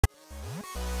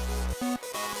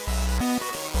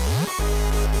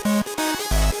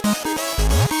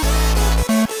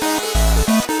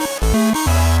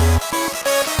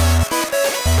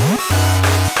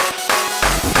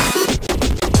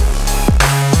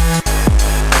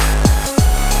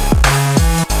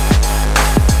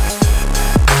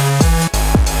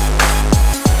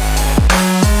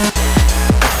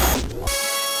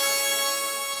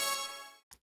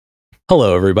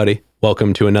Hello, everybody.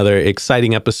 Welcome to another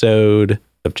exciting episode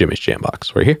of Jimmy's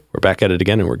Jambox. We're here. We're back at it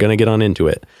again, and we're going to get on into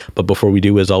it. But before we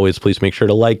do, as always, please make sure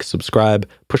to like, subscribe,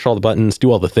 push all the buttons, do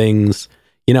all the things.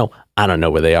 You know, I don't know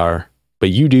where they are, but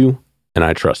you do, and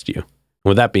I trust you. And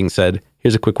with that being said,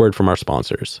 here's a quick word from our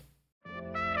sponsors.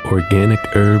 Organic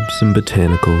herbs and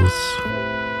botanicals,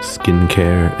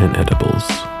 skincare and edibles,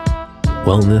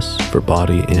 wellness for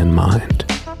body and mind.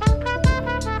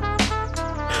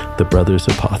 The Brothers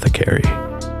Apothecary.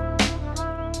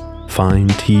 Fine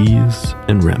teas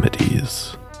and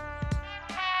remedies.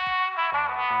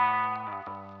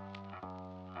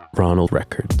 Ronald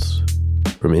Records.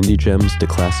 From indie gems to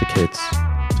classic hits,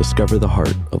 discover the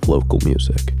heart of local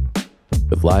music.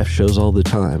 With live shows all the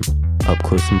time, up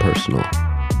close and personal,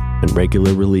 and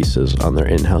regular releases on their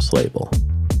in-house label.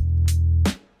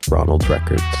 Ronald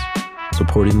Records.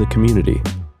 Supporting the community,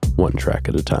 one track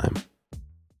at a time.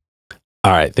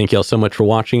 All right, thank you all so much for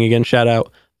watching. Again, shout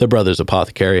out The Brothers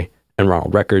Apothecary and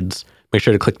Ronald Records. Make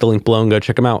sure to click the link below and go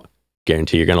check them out.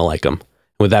 Guarantee you're going to like them.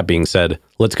 With that being said,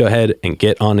 let's go ahead and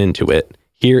get on into it.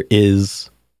 Here is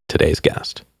today's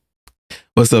guest.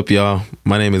 What's up, y'all?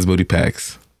 My name is Moody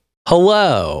Pax.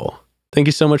 Hello. Thank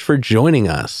you so much for joining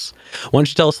us. Why don't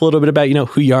you tell us a little bit about,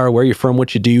 who you are, where you're from,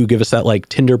 what you do, give us that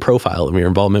Tinder profile of your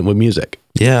involvement with music.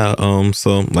 Yeah,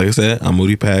 so like I said, I'm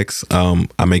Moody Pax.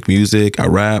 I make music, I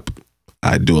rap.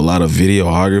 I do a lot of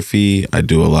videography. I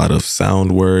do a lot of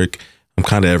sound work. I'm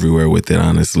kind of everywhere with it,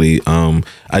 honestly.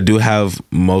 I do have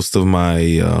most of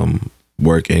my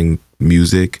work in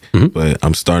music, but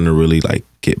I'm starting to really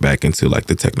get back into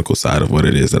the technical side of what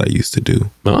it is that I used to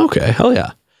do. Oh, okay, hell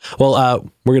yeah. Well,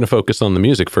 we're going to focus on the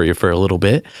music for you for a little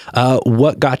bit.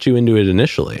 What got you into it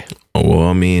initially? Well,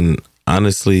 I mean,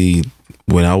 honestly,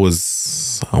 when I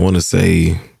was, I want to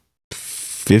say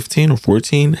 15 or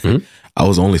 14, I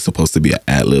was only supposed to be an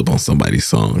ad-lib on somebody's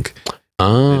song.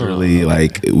 Oh. Literally,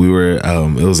 we were,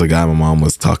 it was a guy my mom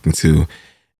was talking to,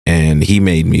 and he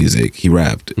made music. He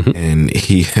rapped, and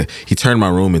he turned my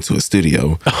room into a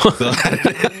studio. So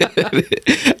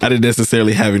I didn't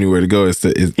necessarily have anywhere to go.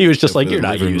 He was just like, you're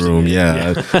not using room. it.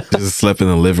 Yeah, I just slept in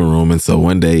the living room. And so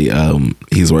one day,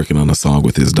 he's working on a song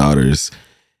with his daughters.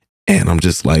 And I'm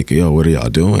just like, yo, what are y'all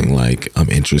doing? I'm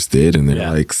interested. And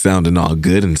they're sounding all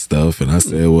good and stuff. And I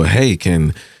said, well, hey,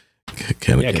 can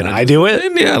I do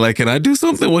it? Yeah, can I do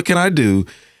something? What can I do?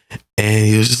 And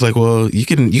he was just like, well, you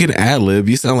can ad-lib.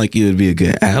 You sound like you would be a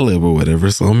good ad-lib or whatever.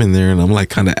 So I'm in there and I'm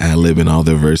kind of ad-libbing all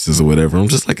their verses or whatever. I'm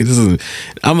just like,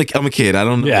 I'm a kid. I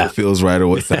don't know what feels right or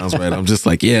what sounds right. I'm just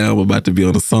like, yeah, I'm about to be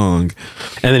on a song.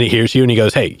 And then he hears you and he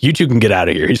goes, hey, you two can get out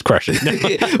of here. He's crushing.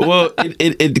 Well,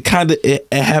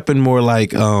 it happened more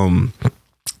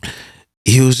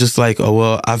he was just like, oh,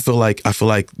 well, I feel like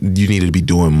you need to be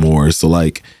doing more. So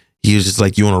he was just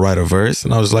like, you want to write a verse?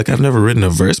 And I was like, I've never written a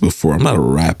verse before. I'm not a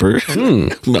rapper. I'm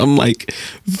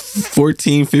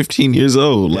 14, 15 years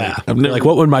old. I've never,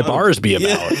 what would my bars be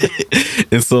about?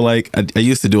 And so I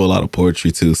used to do a lot of poetry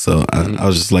too. So I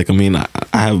was just like, I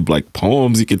have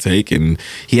poems you could take. And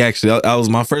he actually,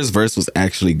 my first verse was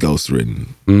actually ghost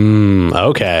written.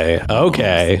 Okay.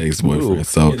 Ex-boyfriend.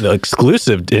 So the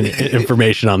exclusive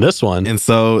information on this one. And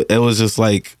so it was just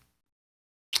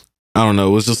I don't know.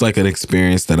 It was just an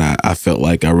experience that I felt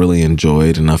like I really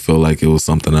enjoyed. And I feel like it was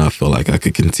something I felt like I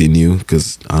could continue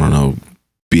because, I don't know,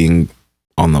 being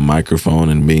on the microphone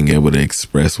and being able to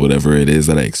express whatever it is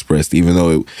that I expressed, even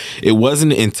though it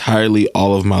wasn't entirely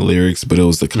all of my lyrics, but it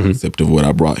was the concept of what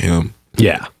I brought him.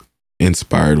 Yeah.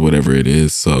 Inspired, whatever it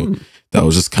is. So that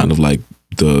was just kind of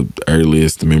the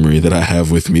earliest memory that I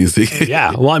have with music.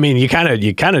 Yeah. Well, you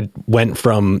kind of went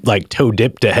from toe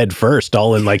dip to head first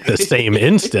all in the same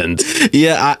instant.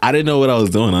 Yeah. I didn't know what I was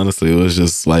doing. Honestly, it was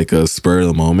just a spur of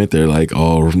the moment. They're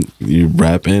oh, you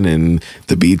rapping and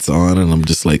the beat's on. And I'm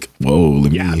just like, whoa,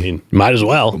 might as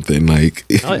well. Something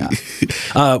oh,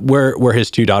 yeah. Were his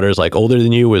two daughters older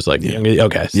than you? Was younger?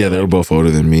 Okay. So yeah. They were both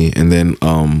older than me. And then,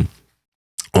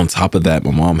 on top of that,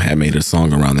 my mom had made a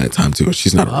song around that time too.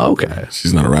 She's not a rapper.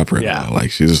 She's not a rapper. Yeah.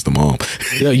 She's just the mom.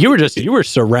 You were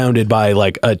surrounded by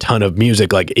a ton of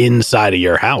music inside of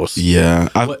your house. Yeah.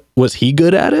 Was he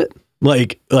good at it?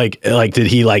 Did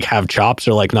he have chops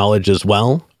or knowledge as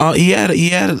well? He had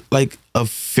a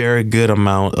very good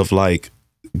amount of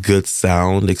good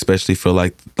sound, especially for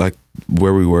like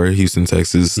where we were, Houston,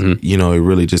 Texas. You know, it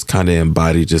really just kind of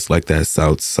embodied just like that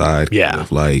South Side. Yeah. Kind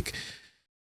of like,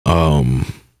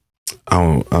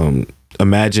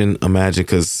 imagine,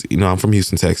 because, you know, I'm from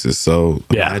Houston, Texas. So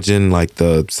imagine like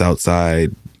the South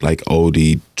Side, like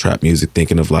oldie trap music,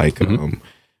 thinking of like,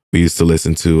 we used to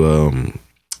listen to,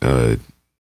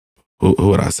 who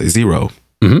would I say? Zero.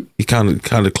 He kind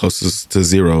of closest to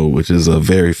Zero, which is a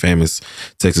very famous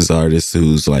Texas artist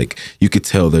who's like, you could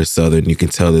tell they're Southern. You can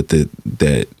tell that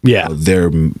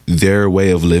their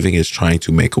way of living is trying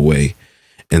to make a way.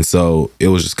 And so it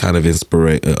was just kind of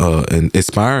inspiring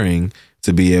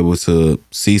to be able to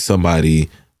see somebody,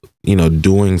 you know,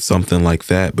 doing something like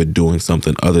that, but doing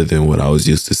something other than what I was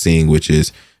used to seeing, which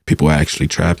is people actually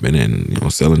trapping and, you know,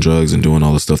 selling drugs and doing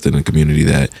all the stuff in the community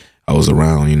that I was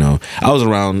around. You know, I was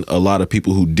around a lot of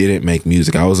people who didn't make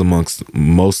music. I was amongst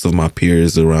most of my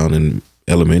peers around in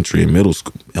elementary and middle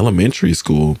school,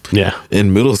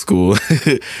 in middle school,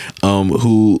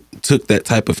 who took that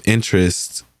type of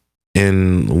interest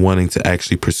in wanting to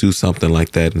actually pursue something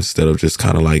like that instead of just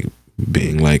kind of like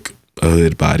being like a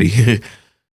hood body.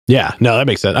 Yeah, no, that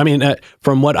makes sense. I mean,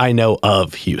 from what I know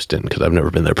of Houston, because I've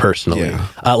never been there personally,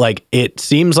 like it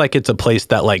seems like it's a place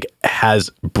that like has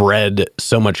bred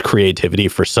so much creativity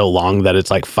for so long that it's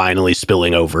like finally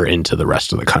spilling over into the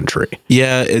rest of the country.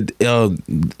 Yeah,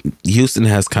 Houston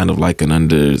has kind of like an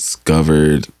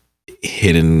undiscovered,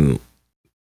 hidden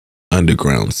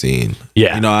underground scene.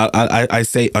 Yeah, you know, I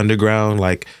say underground,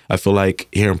 like I feel like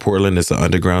here in Portland it's an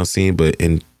underground scene, but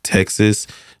in Texas,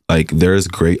 like there's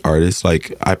great artists.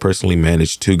 Like I personally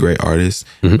manage 2 great artists,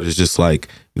 but it's just like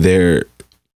their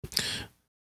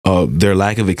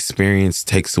lack of experience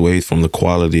takes away from the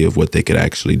quality of what they could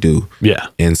actually do. Yeah.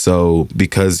 And so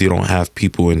because you don't have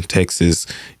people in Texas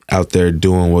out there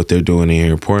doing what they're doing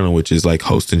here in Portland, which is like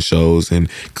hosting shows and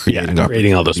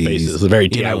creating all those spaces. It's very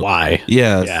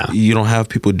DIY. You don't have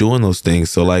people doing those things.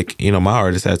 So like, you know, my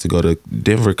artist had to go to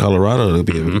Denver, Colorado to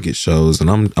be able to get shows. And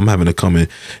I'm having to come and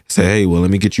say, hey, well, let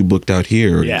me get you booked out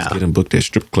here. Or just getting booked at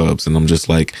strip clubs. And I'm just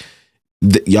like,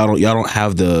 y'all don't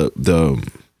have the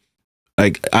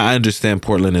like, I understand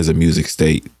Portland is a music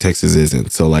state. Texas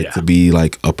isn't. So like to be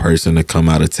like a person to come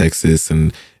out of Texas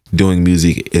and doing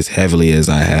music as heavily as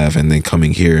I have, and then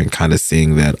coming here and kind of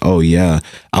seeing that, oh yeah,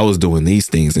 I was doing these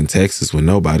things in Texas when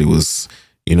nobody was,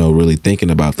 you know, really thinking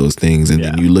about those things. And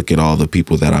then you look at all the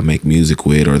people that I make music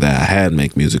with or that I had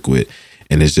make music with,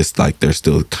 and it's just like they're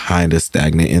still kind of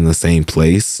stagnant in the same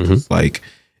place. Like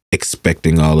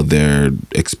expecting all of their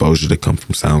exposure to come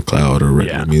from SoundCloud or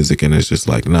regular music, and it's just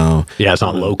like, no. Yeah, it's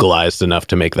not localized enough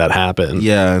to make that happen.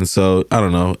 Yeah, and so I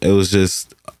don't know. It was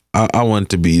just I want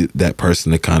to be that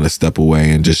person to kind of step away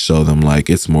and just show them like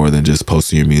it's more than just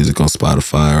posting your music on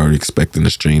Spotify or expecting the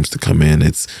streams to come in.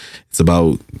 It's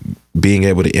about being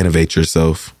able to innovate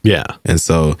yourself. Yeah. And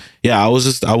so, yeah, I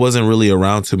wasn't really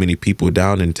around too many people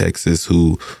down in Texas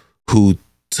who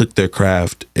took their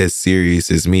craft as serious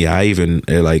as me. I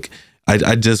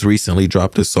just recently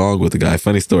dropped a song with a guy.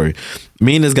 Funny story.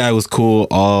 Me and this guy was cool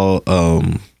all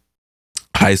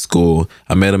high school.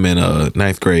 I met him in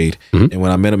 9th grade, and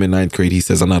when I met him in 9th grade, he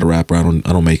says, "I'm not a rapper. I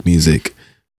don't make music.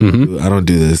 I don't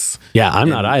do this." Yeah, I'm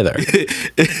not either.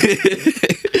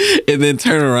 And then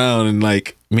turn around and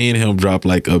like me and him dropped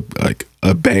like a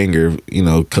banger, you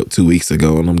know, 2 weeks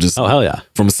ago, and I'm just, oh hell yeah,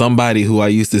 from somebody who I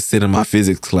used to sit in my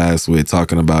physics class with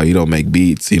talking about, you don't make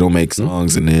beats, you don't make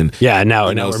songs, and then now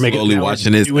we're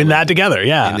doing that together.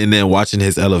 Yeah, and then watching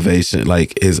his elevation,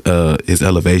 like his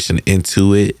elevation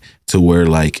into it, to where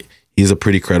like he's a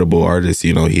pretty credible artist.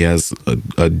 You know, he has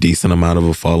a decent amount of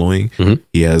a following.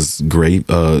 He has great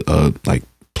like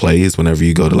plays whenever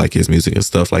you go to like his music and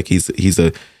stuff. Like he's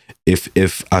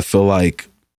if I feel like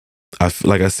I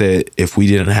said, if we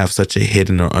didn't have such a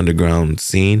hidden or underground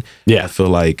scene, I feel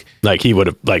like he would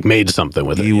have like made something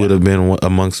with it. He would have been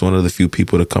amongst one of the few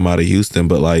people to come out of Houston.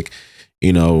 But like,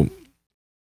 you know,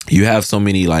 you have so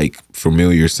many like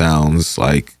familiar sounds,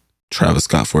 like Travis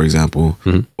Scott, for example,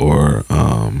 or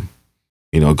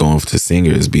you know, going to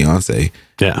singers, Beyonce,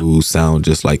 who sound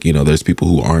just like, you know, there's people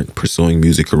who aren't pursuing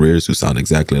music careers who sound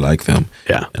exactly like them.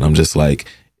 Yeah. And I'm just like,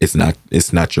 it's not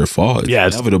your fault.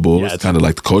 It's inevitable. It's kind of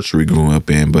like the culture we grew up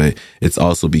in, but it's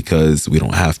also because we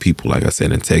don't have people, like I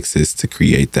said, in Texas to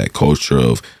create that culture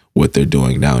of what they're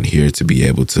doing down here, to be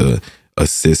able to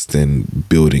assist in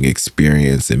building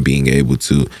experience and being able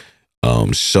to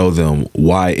show them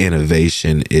why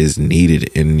innovation is needed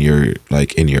in your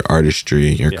artistry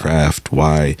and your craft,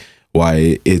 why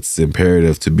it's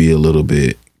imperative to be a little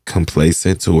bit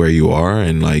complacent to where you are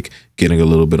and like getting a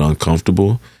little bit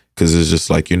uncomfortable. because it's just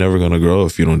like you're never gonna grow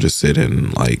if you don't just sit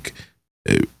and like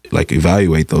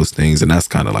evaluate those things. And that's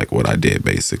kind of like what I did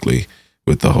basically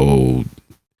with the whole,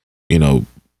 you know,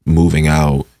 moving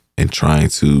out and trying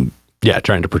to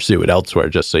pursue it elsewhere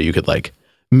just so you could like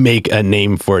make a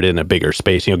name for it in a bigger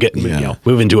space, you know,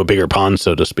 move into a bigger pond,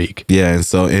 so to speak. Yeah. And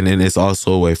so, and it's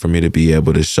also a way for me to be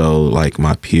able to show like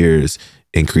my peers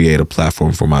and create a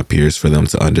platform for my peers for them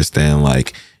to understand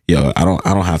like, yo, I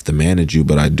don't have to manage you,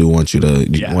 but I do want you to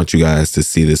want you guys to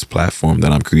see this platform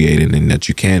that I'm creating and that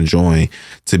you can join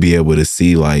to be able to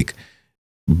see like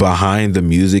behind the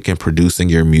music and producing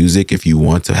your music. If you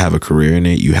want to have a career in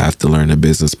it, you have to learn the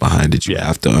business behind it. You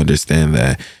have to understand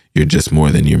that you're just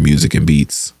more than your music and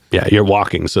beats. Yeah, you're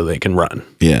walking so they can run.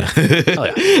 Yeah.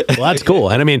 Oh, yeah. Well, that's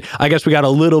cool. And I mean, I guess we got a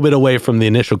little bit away from the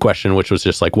initial question, which was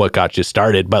just like what got you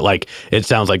started. But like, it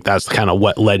sounds like that's kind of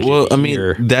what led you. Well, I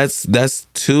mean, that's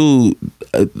too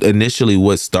initially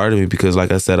what started me, because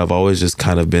like I said, I've always just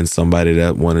kind of been somebody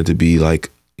that wanted to be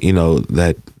like, you know,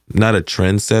 that not a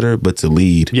trendsetter, but to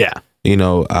lead. Yeah. You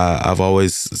know, I've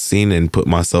always seen and put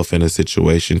myself in a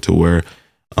situation to where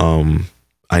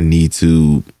I need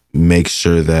to make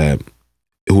sure that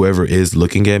whoever is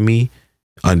looking at me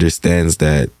understands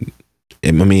that,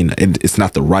 I mean, it's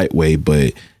not the right way,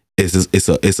 but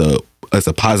it's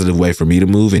a positive way for me to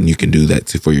move, and you can do that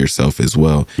too for yourself as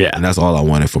well. Yeah. And that's all I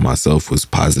wanted for myself was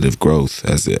positive growth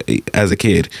as a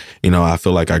kid. You know, I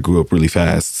feel like I grew up really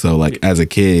fast. So like as a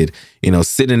kid, you know,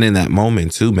 sitting in that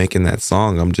moment too, making that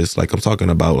song, I'm just like, I'm talking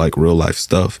about like real life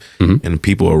stuff, and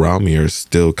people around me are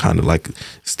still kind of like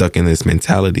stuck in this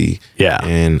mentality. Yeah.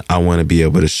 And I want to be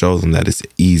able to show them that it's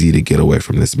easy to get away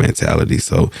from this mentality.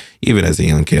 So even as a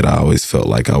young kid, I always felt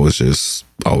like I was just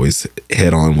always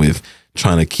head on with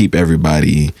trying to keep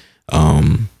everybody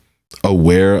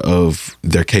aware of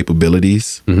their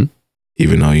capabilities,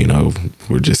 even though, you know,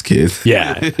 we're just kids.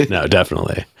 Yeah, no,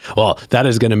 definitely. Well, that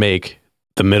is going to make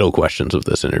the middle questions of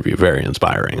this interview very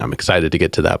inspiring. I'm excited to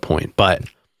get to that point. But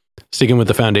sticking with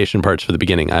the foundation parts for the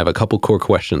beginning, I have a couple core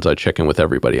questions I check in with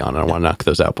everybody on. I want to knock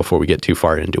those out before we get too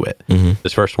far into it.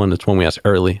 This first one, it's one we ask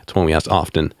early, it's one we ask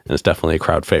often, and it's definitely a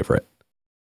crowd favorite.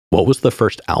 What was the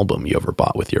first album you ever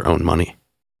bought with your own money?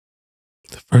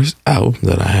 The first album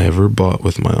that I ever bought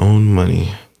with my own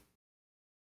money.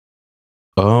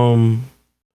 I'm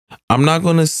not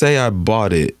going to say I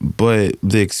bought it, but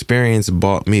the experience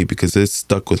bought me, because it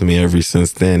stuck with me ever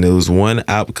since then. It was one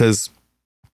album, because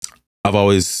I've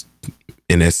always,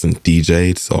 in essence,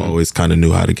 DJ'd, so I always kind of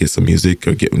knew how to get some music,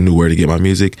 or knew where to get my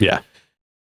music. Yeah.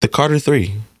 The Carter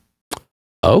 3.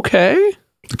 Okay.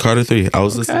 The Carter 3. I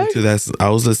was listening to that. I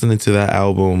was listening to that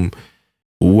album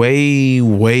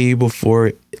way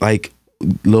before like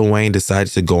Lil Wayne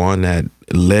decided to go on that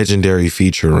legendary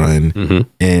feature run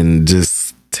and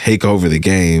just take over the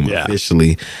game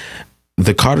officially.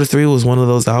 The Carter 3 was one of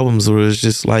those albums where it's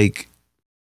just like,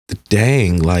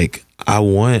 dang, like I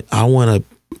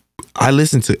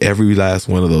listened to every last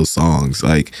one of those songs.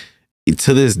 Like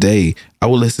to this day, I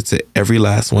will listen to every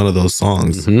last one of those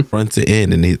songs front to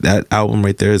end. And that album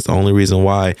right there is the only reason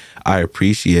why I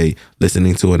appreciate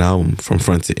listening to an album from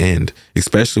front to end,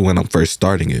 especially when I'm first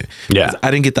starting it. Yeah.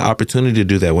 I didn't get the opportunity to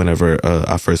do that whenever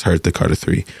I first heard the Carter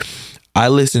 3. I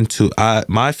listened to,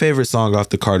 my favorite song off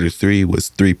the Carter 3 was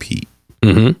 3-Peat.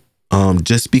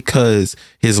 Just because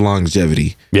his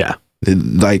longevity. Yeah.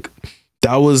 Like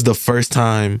that was the first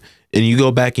time, and you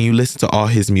go back and you listen to all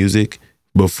his music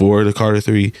before the Carter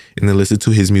 3 and then listen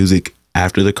to his music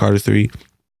after the Carter 3,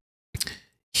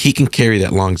 he can carry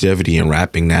that longevity in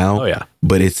rapping now. Oh yeah.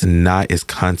 But it's not as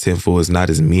contentful, it's not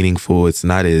as meaningful, it's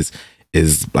not as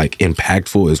like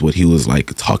impactful as what he was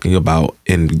like talking about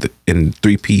in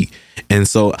 3-Peat. And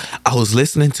so I was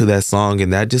listening to that song,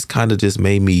 and that just kind of just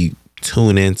made me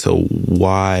tune into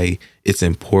why it's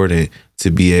important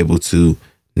to be able to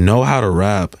know how to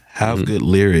rap, have good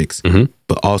lyrics,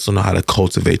 but also know how to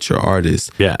cultivate your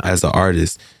artist as an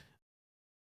artist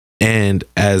and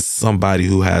as somebody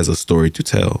who has a story to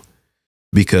tell.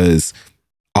 Because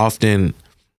oftentimes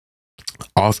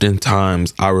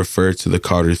I refer to the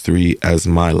Carter 3 as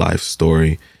my life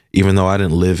story, even though I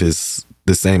didn't live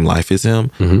the same life as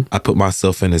him. I put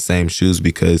myself in the same shoes,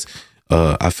 because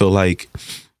I feel like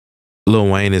Lil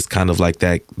Wayne is kind of like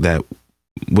that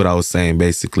what I was saying,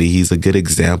 basically, he's a good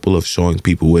example of showing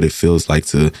people what it feels like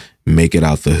to make it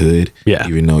out the hood. Yeah.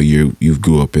 Even though you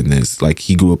grew up in this, like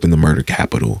he grew up in the murder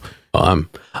capital. I'm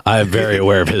very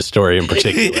aware of his story in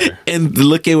particular. And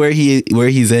look at where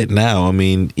he's at now. I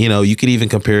mean, you know, you could even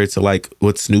compare it to like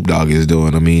what Snoop Dogg is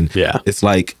doing. I mean, it's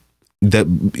like that,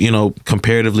 you know,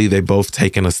 comparatively, they both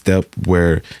taken a step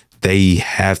where they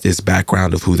have this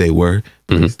background of who they were,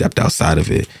 He stepped outside of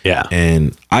it. Yeah.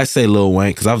 And I say Lil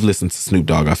Wayne because I've listened to Snoop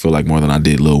Dogg, I feel like, more than I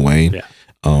did Lil Wayne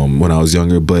when I was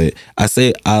younger. But I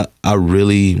say I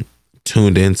really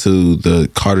tuned into the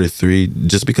Carter 3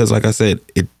 just because, like I said,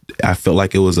 I felt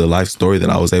like it was a life story that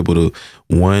I was able to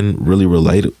really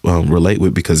relate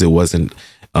with, because it wasn't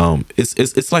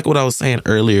it's like what I was saying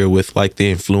earlier with like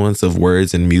the influence of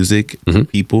words and music,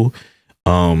 people.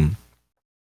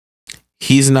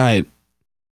 He's not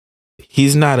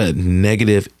a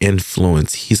negative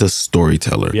influence. He's a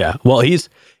storyteller. Yeah. Well,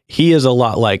 he is a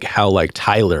lot like how like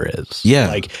Tyler is. Yeah.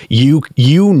 Like you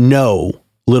know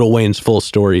Lil Wayne's full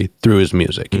story through his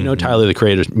music. You know Tyler, the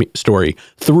creator's story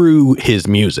through his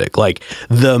music. Like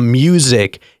the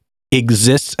music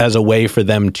exists as a way for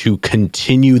them to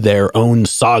continue their own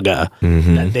saga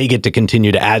that they get to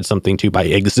continue to add something to by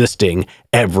existing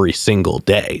every single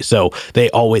day. So they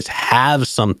always have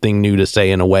something new to say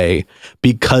in a way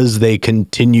because they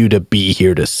continue to be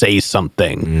here to say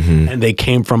something. And they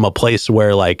came from a place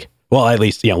where like, well, at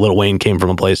least, Lil Wayne came from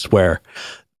a place where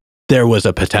there was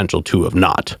a potential to have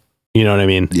not. You know what I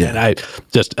mean? Yeah. And I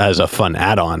just, as a fun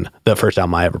add-on, the first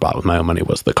album I ever bought with my own money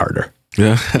was the Carter.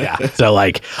 Yeah. Yeah. So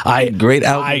like great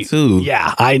album too.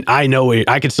 Yeah. I know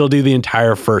I could still do the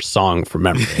entire first song from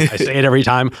memory. I say it every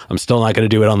time. I'm still not going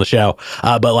to do it on the show.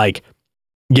 But like,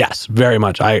 yes, very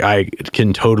much. I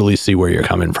can totally see where you're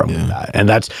coming from with that. And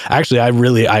that's actually,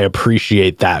 I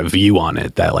appreciate that view on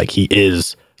it, that like he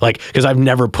is like, because I've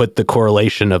never put the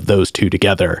correlation of those two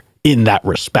together in that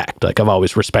respect. Like I've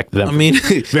always respected them. I mean,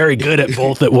 very good at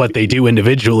both at what they do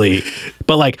individually,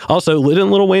 but like also didn't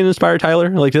Lil Wayne inspire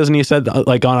Tyler? Like doesn't he said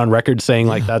like on record saying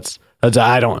like that's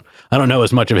I don't know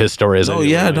as much of his story as I do.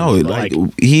 Yeah, no, like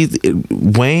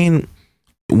Wayne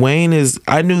is,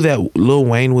 I knew that Lil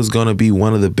Wayne was gonna be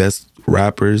one of the best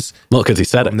rappers. Well, because he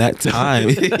said it in that time.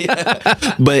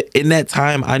 But in that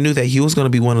time, I knew that he was gonna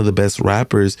be one of the best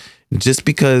rappers just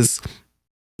because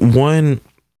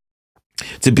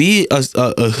to be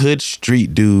a hood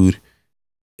street dude,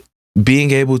 being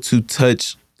able to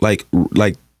touch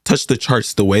touch the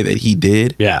charts the way that he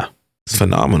did, it's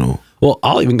phenomenal. Well,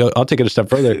 I'll take it a step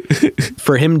further.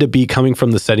 For him to be coming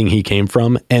from the setting he came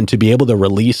from and to be able to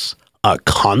release a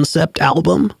concept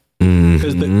album,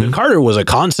 because the Carter was a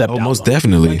concept album. Most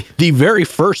definitely. Like, the very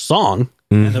first song,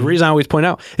 and the reason I always point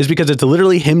out is because it's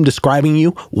literally him describing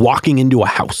you walking into a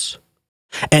house.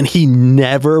 And he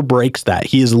never breaks that.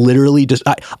 He is literally just,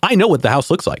 I know what the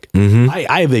house looks like.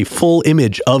 I have a full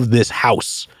image of this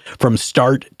house from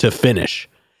start to finish.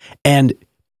 And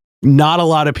not a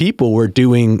lot of people were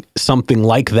doing something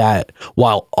like that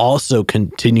while also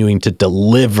continuing to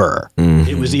deliver.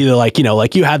 It was either like,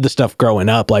 like you had the stuff growing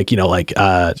up, like,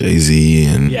 Jay-Z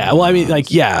and well, I mean,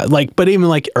 but even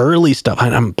like early stuff,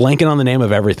 I'm blanking on the name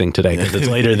of everything today because it's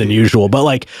later than usual, but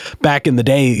like back in the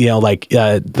day, like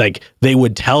they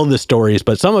would tell the stories,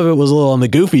 but some of it was a little on the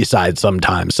goofy side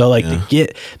sometimes. So like to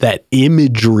get that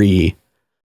imagery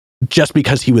just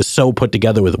because he was so put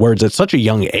together with words at such a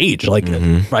young age. Like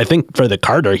I think for the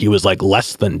Carter, he was like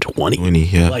less than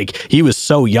 20. Like he was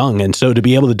so young. And so to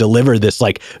be able to deliver this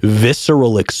like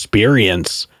visceral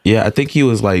experience. Yeah, I think he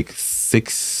was like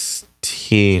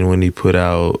 16 when he put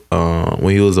out,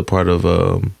 when he was a part of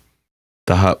the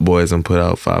Hot Boys and put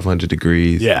out 500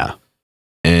 Degrees. Yeah.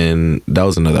 And that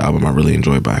was another album I really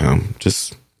enjoyed by him.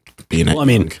 Just being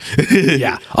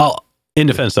yeah. In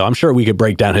defense, though, I'm sure we could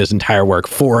break down his entire work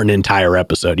for an entire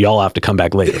episode. Y'all have to come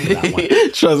back later for that one.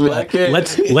 Trust me, I can't.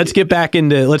 Let's get back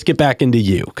into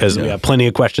you, because we have plenty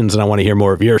of questions and I want to hear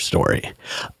more of your story.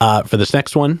 For this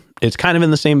next one, it's kind of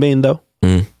in the same vein though.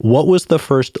 What was the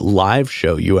first live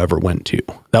show you ever went to?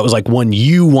 That was like one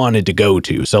you wanted to go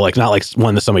to. So like not like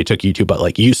one that somebody took you to, but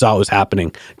like you saw it was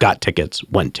happening, got tickets,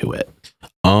 went to it.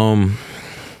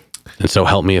 And so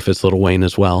help me if it's Lil Wayne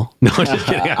as well. No, I'm just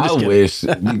kidding. I wish.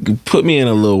 You could put me in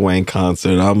a Lil Wayne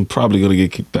concert. I'm probably going to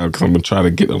get kicked out because I'm going to try to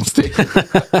get on stage.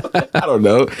 I don't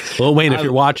know. Lil Wayne, if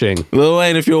you're watching. Lil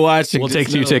Wayne, if you're watching. We'll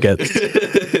take 2 tickets.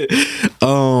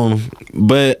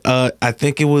 But I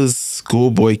think it was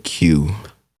Schoolboy Q.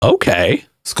 Okay.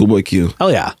 Schoolboy Q.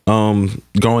 Hell yeah.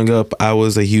 Growing up, I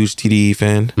was a huge TDE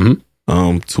fan.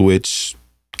 To which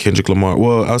Kendrick Lamar.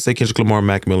 Well, I would say Kendrick Lamar,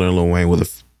 Mac Miller, and Lil Wayne were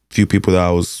the few people that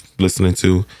I was listening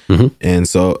to. And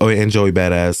so, and Joey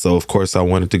Badass. So of course I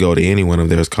wanted to go to any one of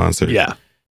their concerts. Yeah.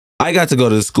 I got to go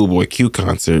to the Schoolboy Q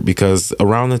concert because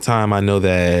around the time I know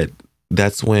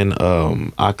that's when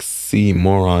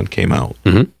Oxymoron came out.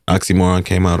 Oxymoron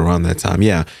came out around that time.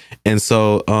 Yeah. And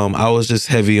so I was just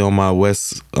heavy on my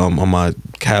on my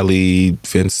Cali,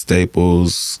 Vince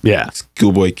Staples, yeah,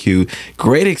 Schoolboy Q.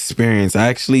 Great experience. I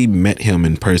actually met him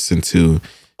in person too.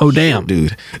 Oh, damn.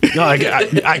 dude. No,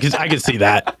 I could see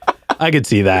that. I could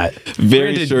see that.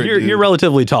 Very Granted, short. You're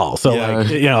relatively tall, so like,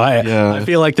 you know, I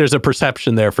feel like there's a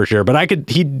perception there for sure. But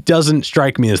he doesn't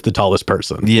strike me as the tallest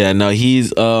person. Yeah, no,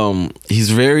 he's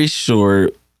very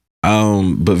short,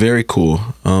 but very cool.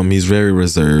 He's very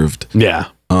reserved. Yeah.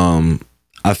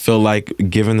 I feel like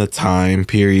given the time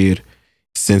period,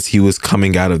 since he was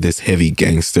coming out of this heavy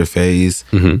gangster phase,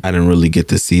 I didn't really get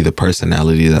to see the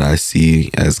personality that I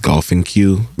see as Golfing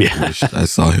Q. Yeah. I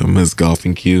saw him as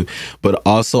Golfing Q. But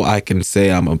also I can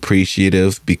say I'm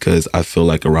appreciative because I feel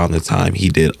like around the time he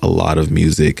did a lot of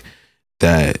music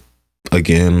that,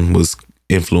 again, was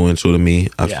influential to me.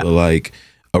 I feel like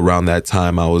around that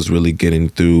time I was really getting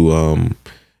through,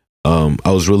 I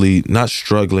was really not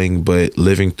struggling, but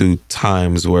living through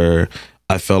times where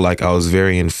I felt like I was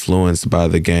very influenced by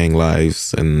the gang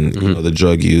lives and you know, the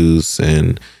drug use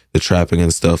and the trapping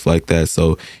and stuff like that.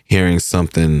 So hearing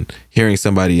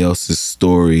somebody else's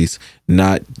stories,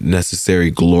 not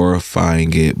necessarily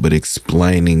glorifying it, but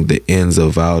explaining the ins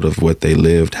of out of what they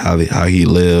lived, how he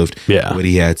lived, what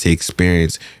he had to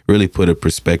experience, really put a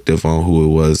perspective on who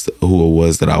it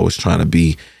was that I was trying to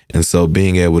be. And so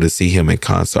being able to see him in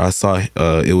concert, I saw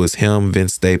it was him,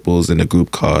 Vince Staples, in a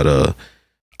group called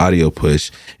Audio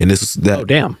Push, and this was that. Oh,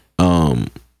 damn.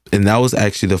 And that was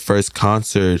actually the first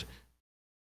concert.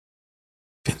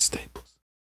 Vince Staples.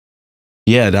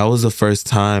 Yeah, that was the first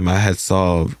time I had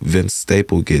saw Vince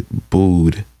Staples get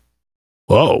booed.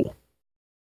 Whoa.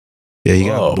 Yeah, he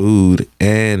got booed,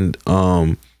 and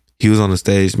he was on the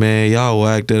stage, man, y'all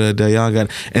whack, y'all got,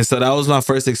 and so that was my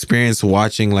first experience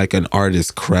watching like an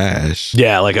artist crash.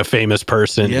 Yeah, like a famous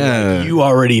person. Yeah, you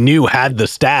already knew had the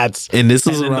stats, and this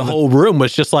was around the whole room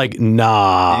was just like,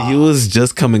 nah. He was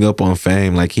just coming up on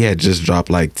fame. Like he had just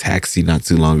dropped like Taxi not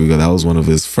too long ago. That was one of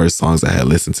his first songs I had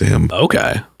listened to him.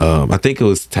 Okay. I think it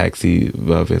was Taxi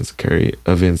by Vince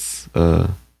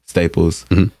Staples.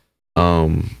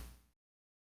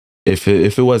 If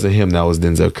it wasn't him, that was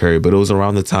Denzel Curry. But it was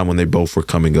around the time when they both were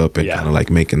coming up and kind of like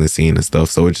making the scene and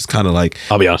stuff. So it just kind of like,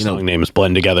 I'll be honest, names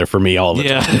blend together for me all the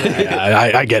time.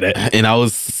 I get it. And I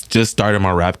was just starting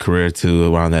my rap career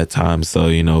too around that time. So,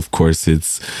 you know, of course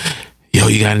it's, yo,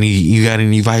 you got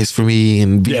any advice for me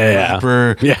and be a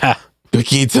rapper? Yeah.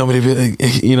 Can you tell me to be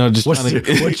like, you know, just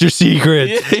what's your secret?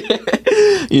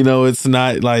 You know, it's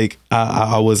not like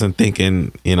I wasn't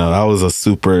thinking, you know, I was a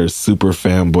super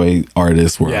fanboy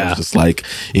artist where I was just like,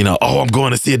 you know, oh, I'm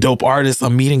going to see a dope artist.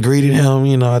 I'm meet and greeting him.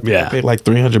 You know, I paid like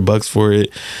 $300 for it.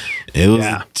 It was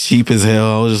cheap as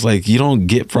hell. I was just like, you don't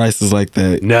get prices like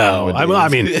that. No, I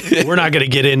mean, we're not going to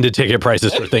get into ticket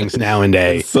prices for things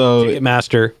nowadays. So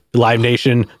Ticketmaster, Live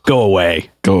Nation, go away.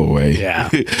 Yeah.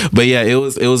 But yeah, it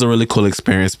was a really cool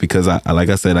experience because I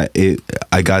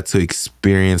got to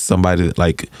experience somebody,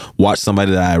 like watch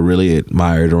somebody that I really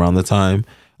admired around the time.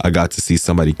 I got to see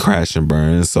somebody crash and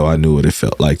burn. So I knew what it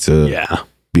felt like to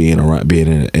be in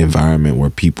an environment where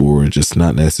people were just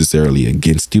not necessarily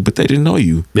against you, but they didn't know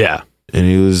you. Yeah.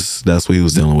 And that's what he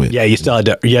was dealing with. Yeah, you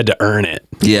had to earn it.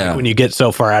 Yeah. Like when you get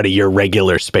so far out of your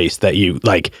regular space that you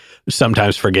like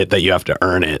sometimes forget that you have to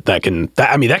earn it. That can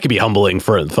be humbling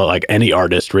for like any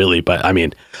artist really, but I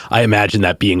mean, I imagine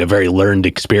that being a very learned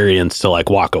experience to like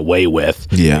walk away with.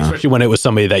 Yeah. Especially when it was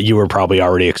somebody that you were probably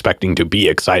already expecting to be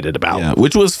excited about. Yeah,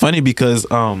 which was funny because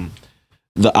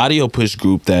the Audio Push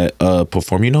group that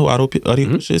performed, you know who Audio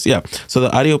Push is? Yeah. So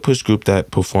the Audio Push group that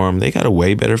performed, they got a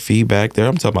way better feedback there.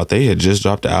 I'm talking about they had just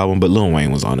dropped the album, but Lil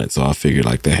Wayne was on it. So I figured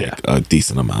like they had a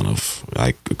decent amount of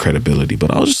like credibility.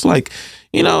 But I was just like,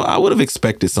 you know, I would have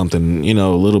expected something, you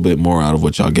know, a little bit more out of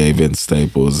what y'all gave Vince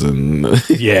Staples. And I would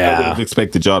have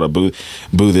expected y'all to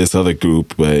boo this other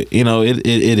group. But, you know, it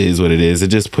is what it is. It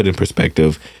just put in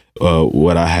perspective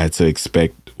what I had to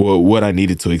expect. What I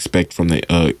needed to expect from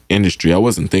the industry. I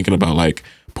wasn't thinking about like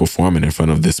performing in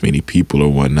front of this many people or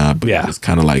whatnot, but just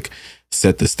kind of like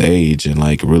set the stage and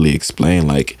like really explain.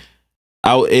 Like,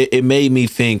 it made me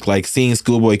think like seeing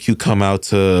Schoolboy Q come out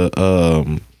to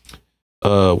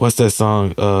what's that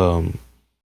song?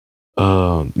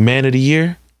 Man of the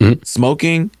Year,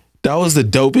 Smoking. That was the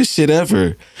dopest shit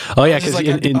ever. Oh yeah, because like,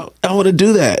 I want to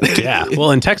do that. Yeah, well,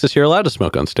 in Texas, you're allowed to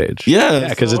smoke on stage. Yeah,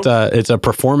 because it's a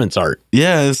performance art.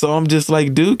 Yeah, and so I'm just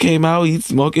like, dude came out, he's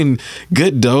smoking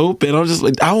good dope, and I'm just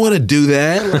like, I want to do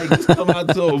that. Like, just come out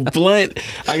to a blunt.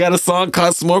 I got a song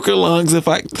called "Smoker Lungs." If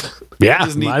I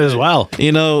might as well,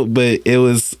 you know. But it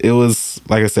was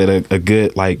like I said, a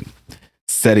good like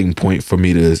setting point for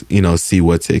me to, you know, see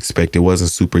what to expect. It wasn't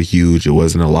super huge. It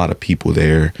wasn't a lot of people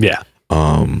there. Yeah.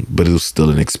 But it was still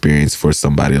an experience for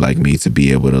somebody like me to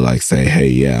be able to like say, hey,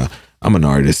 yeah, I'm an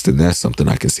artist and that's something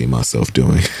I can see myself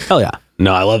doing. Hell yeah.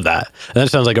 No, I love that. That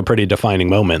sounds like a pretty defining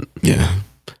moment. Yeah.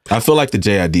 I feel like the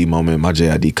JID moment, my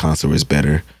JID concert was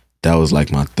better. That was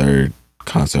like my third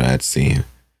concert I had seen.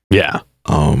 Yeah.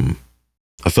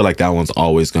 I feel like that one's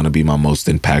always going to be my most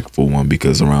impactful one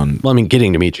because around... Well, I mean,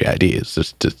 getting to meet JID is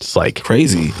just, it's like...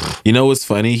 Crazy. You know what's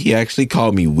funny? He actually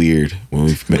called me weird when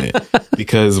we met.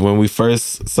 Because when we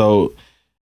first... So,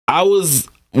 I was...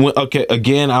 Okay,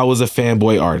 again, I was a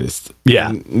fanboy artist. Yeah.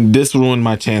 And this ruined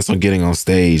my chance on getting on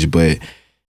stage, but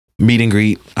meet and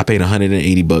greet, I paid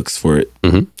 $180 for it.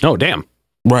 Mm-hmm. Oh, damn.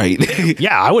 Right.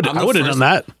 Yeah, I would have done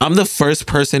that. I'm the first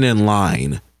person in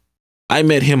line. I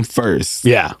met him first.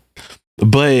 Yeah.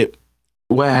 But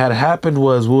what had happened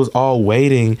was we was all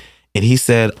waiting and he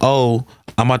said, oh,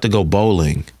 I'm about to go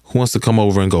bowling. Who wants to come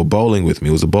over and go bowling with me?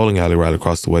 It was a bowling alley right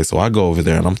across the way. So I go over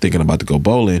there and I'm thinking about to go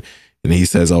bowling. And he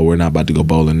says, oh, we're not about to go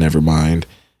bowling. Never mind.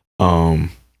 I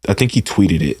think he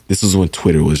tweeted it. This was when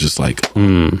Twitter was just like,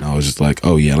 I was just like,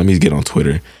 oh yeah, let me get on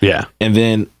Twitter. Yeah. And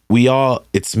then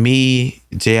it's me,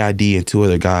 JID, and two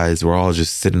other guys. We're all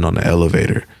just sitting on the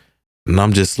elevator. And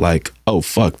I'm just like, oh,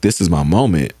 fuck, this is my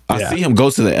moment. I see him go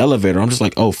to the elevator. I'm just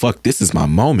like, oh, fuck, this is my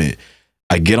moment.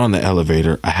 I get on the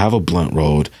elevator. I have a blunt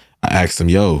rolled. I ask him,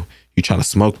 yo, you trying to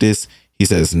smoke this? He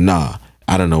says, nah,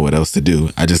 I don't know what else to do.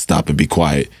 I just stop and be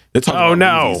quiet. Oh,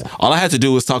 no. Movies. All I had to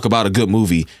do was talk about a good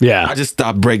movie. Yeah. I just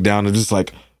stopped, break down, and just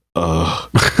like,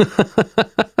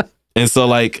 And so,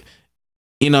 like,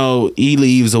 you know, he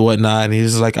leaves or whatnot, and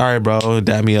he's just like, all right, bro,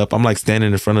 dab me up. I'm like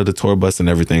standing in front of the tour bus and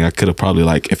everything. I could have probably,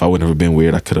 like, if I wouldn't have been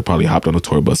weird, I could have probably hopped on the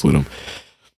tour bus with him.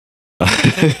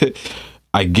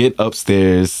 I get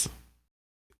upstairs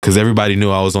because everybody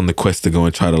knew I was on the quest to go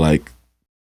and try to, like,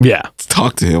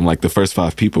 talk to him, like the first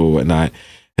 5 people or whatnot.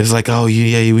 It's like, oh,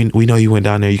 yeah, we know you went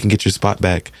down there. You can get your spot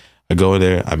back. I go in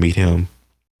there. I meet him.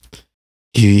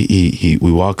 We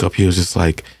walk up. He was just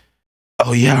like,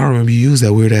 oh yeah, I remember you used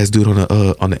that weird ass dude on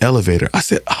the elevator. I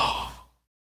said, oh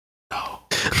no.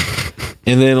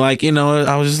 And then, like, you know,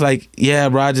 I was just like, yeah,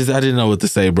 bro, I didn't know what to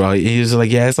say, bro. He was just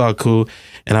like, yeah, it's all cool.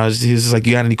 And he was just like,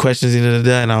 you got any questions?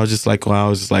 And I was just like,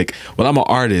 well, I'm an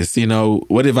artist, you know,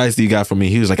 what advice do you got for me?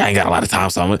 He was like, I ain't got a lot of time,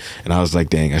 so and I was like,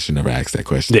 dang, I should never ask that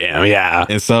question. Damn, yeah.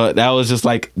 And so that was just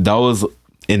like,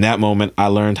 in that moment, I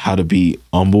learned how to be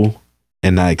humble,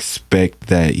 and I expect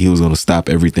that he was going to stop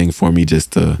everything for me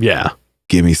just to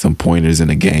give me some pointers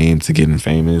in a game to getting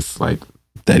famous. Like,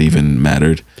 that even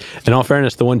mattered. In all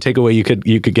fairness, the one takeaway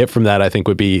you could get from that, I think,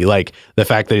 would be like the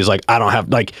fact that he's like, I don't have,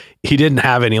 like, he didn't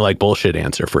have any like bullshit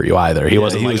answer for you either. He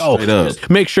wasn't like, oh,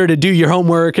 just make sure to do your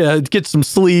homework, get some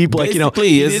sleep. Like, basically,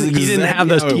 you know, he didn't have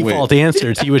those default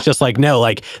answers. He was just like, no,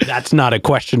 like, that's not a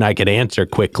question I could answer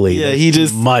quickly. Yeah,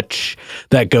 There's much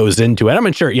that goes into it.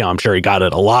 I'm sure he got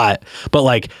it a lot, but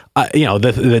like, you know,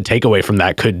 the takeaway from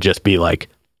that could just be like,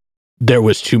 there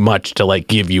was too much to like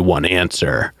give you one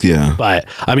answer. Yeah. But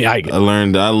I mean, I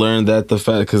learned that the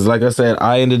fact, because like I said,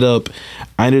 I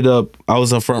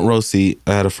was a front row seat.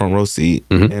 I had a front row seat,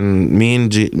 and me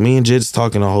and Jid's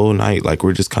talking the whole night. Like,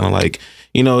 we're just kind of like,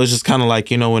 you know, it's just kind of like,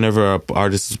 you know, whenever an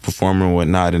artist is performing and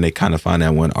whatnot, and they kind of find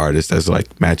that one artist that's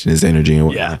like matching his energy and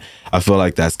whatnot. Yeah. I feel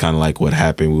like that's kind of like what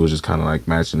happened. We were just kind of like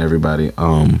matching everybody's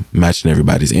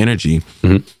energy.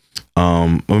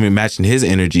 Matching his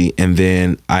energy, and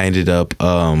then I ended up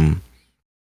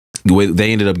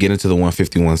they ended up getting to the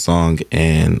 151 song,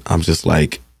 and I'm just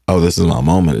like, oh, this is my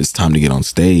moment. It's time to get on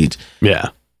stage. Yeah.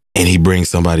 And he brings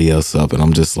somebody else up, and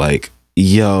I'm just like,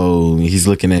 yo, he's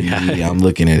looking at me, I'm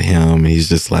looking at him, and he's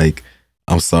just like,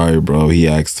 I'm sorry, bro, he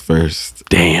asked first.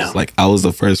 Damn. Like, I was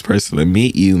the first person to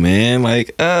meet you, man.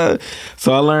 Like, so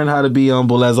I learned how to be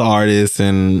humble as an artist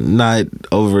and not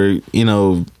over, you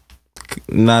know,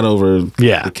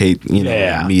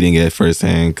 meeting at first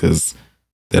hand, because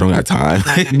they don't got time.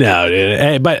 No, dude.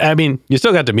 Hey, but I mean, you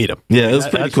still got to meet him. Yeah, it was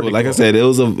pretty cool. Like I said, it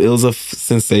was a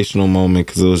sensational moment,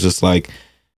 because it was just like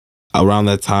around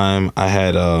that time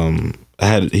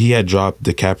he had dropped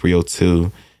DiCaprio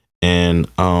 2, and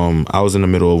I was in the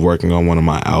middle of working on one of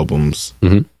my albums,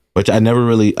 which I never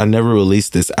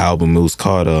released this album. It was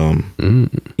called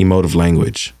Emotive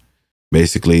Language.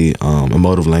 Basically,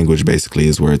 emotive language basically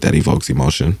is word that evokes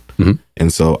emotion.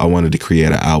 And so I wanted to create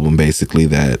an album basically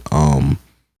that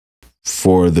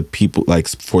for the people, like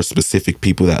for specific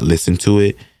people that listen to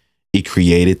it, it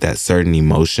created that certain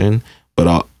emotion.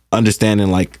 But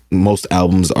understanding, like, most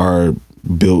albums are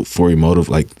built for emotive,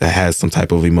 like that has some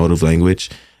type of emotive language.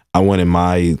 I wanted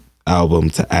my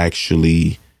album to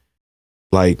actually,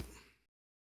 like,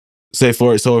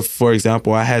 for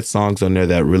example, I had songs on there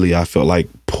that really I felt like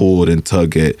pulled and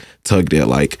tugged at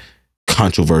like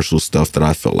controversial stuff that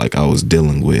I felt like I was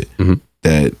dealing with.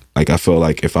 That, like, I felt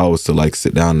like if I was to like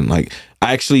sit down and like,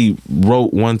 I actually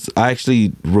wrote once. I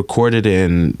actually recorded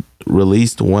and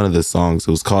released one of the songs.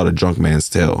 It was called "A Drunk Man's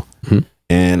Tale,"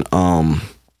 and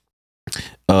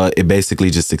it basically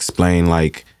just explained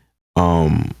like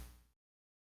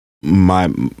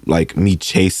me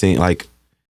chasing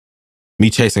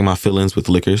my feelings with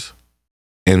liquors,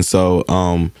 and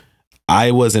so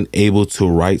I wasn't able to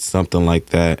write something like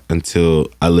that until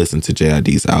I listened to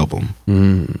JID's album.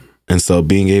 And so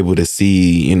being able to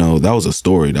see, you know, that was a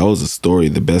story,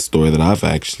 the best story that I've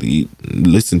actually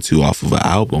listened to off of an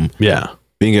album. Yeah.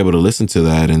 Being able to listen to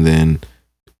that and then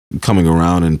coming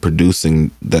around and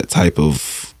producing that type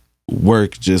of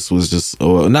work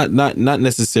not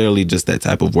necessarily just that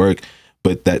type of work,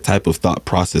 but that type of thought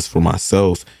process for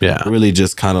myself. Yeah. Really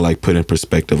just kind of like put in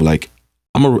perspective, like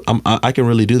I can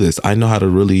really do this. I know how to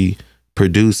really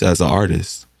produce as an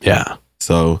artist. Yeah.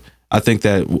 So I think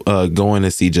that going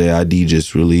to see JID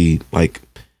just really like,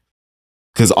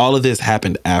 because all of this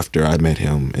happened after I met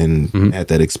him and had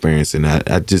that experience. And I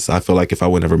feel like if I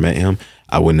would never met him,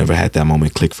 I would never had that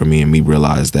moment click for me and me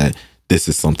realize that this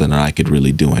is something that I could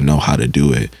really do and know how to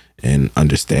do it and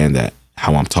understand that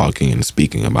how I'm talking and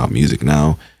speaking about music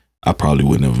now. I probably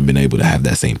wouldn't have been able to have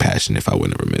that same passion if I would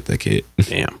never met that kid.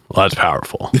 Damn. Well, that's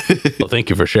powerful. Well,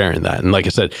 thank you for sharing that. And like I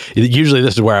said, usually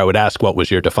this is where I would ask, what was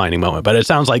your defining moment? But it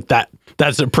sounds like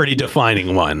that's a pretty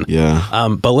defining one. Yeah.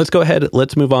 But let's go ahead.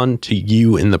 Let's move on to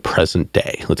you in the present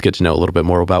day. Let's get to know a little bit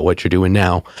more about what you're doing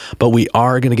now. But we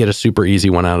are going to get a super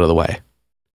easy one out of the way.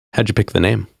 How'd you pick the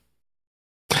name?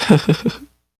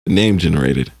 Name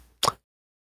generated.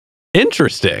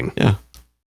 Interesting. Yeah.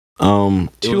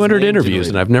 200 interviews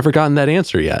and I've never gotten that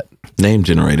answer yet. Name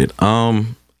generated.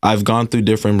 I've gone through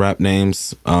different rap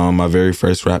names. My very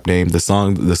first rap name,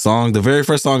 the very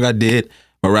first song I did,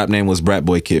 my rap name was Brat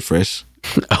Boy Kid Fresh.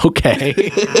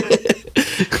 Okay.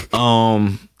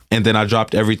 And then I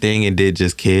dropped everything and did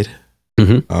just Kid.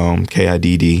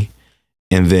 KIDD.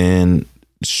 And then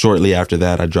shortly after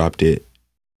that I dropped it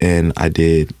and I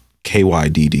did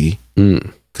KYDD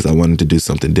because I wanted to do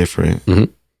something different.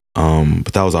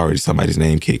 But that was already somebody's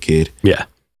name, Kid. Yeah.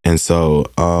 And so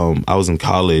I was in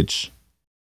college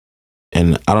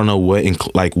and I don't know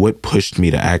what pushed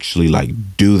me to actually like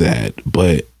do that,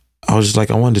 but I was just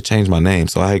like, I wanted to change my name.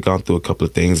 So I had gone through a couple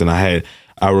of things and I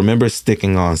remember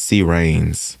sticking on C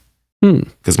Reigns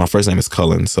because my first name is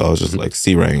Cullen. So I was just like,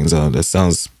 C Reigns, that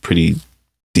sounds pretty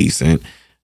decent.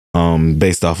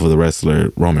 Based off of the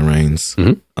wrestler Roman Reigns.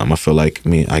 I feel like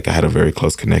I had a very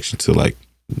close connection to like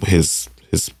his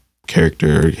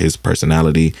character, his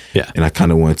personality. Yeah. And I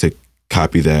kind of wanted to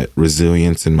copy that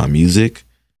resilience in my music.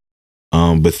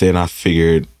 But then I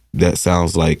figured that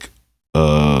sounds like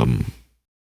a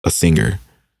singer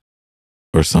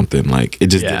or something. Like it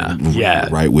just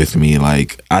didn't right with me.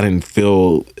 Like I didn't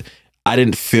feel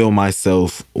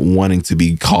myself wanting to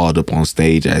be called up on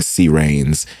stage as C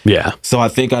Reigns. Yeah. So I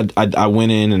think I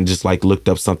went in and just like looked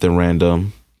up something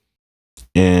random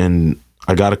and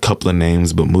I got a couple of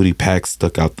names, but Moody Pax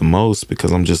stuck out the most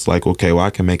because I'm just like, okay, well, I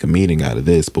can make a meaning out of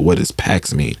this, but what does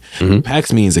Pax mean?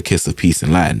 Pax means a kiss of peace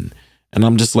in Latin. And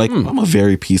I'm just like, I'm a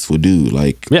very peaceful dude.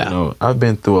 Like, you know, I've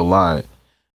been through a lot.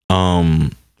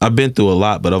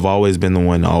 But I've always been the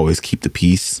one to always keep the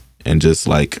peace and just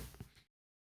like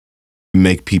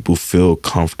make people feel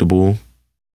comfortable.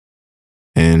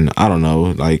 And I don't know,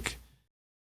 like,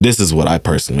 this is what I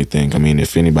personally think. I mean,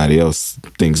 if anybody else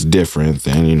thinks different,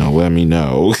 then, you know, let me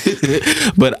know.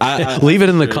 But I leave it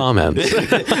in the comments.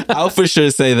 I'll for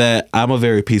sure say that I'm a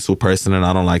very peaceful person and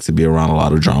I don't like to be around a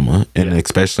lot of drama. And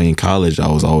especially in college, I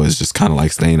was always just kind of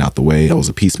like staying out the way. I was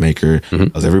a peacemaker.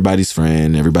 I was everybody's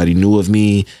friend. Everybody knew of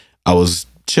me. I was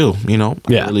chill, you know. I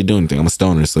didn't really do anything. I'm a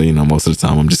stoner. So, you know, most of the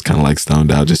time I'm just kind of like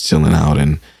stoned out, just chilling out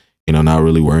and, you know, not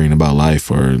really worrying about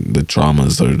life or the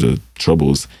traumas or the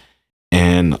troubles.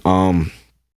 And I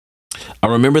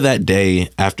remember that day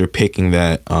after picking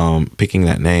that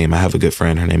name. I have a good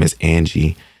friend. Her name is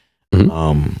Angie.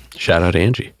 Shout out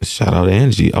Angie. Shout out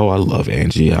Angie. Oh, I love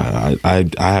Angie. I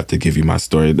have to give you my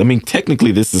story. I mean,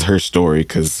 technically, this is her story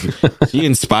because she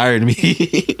inspired me.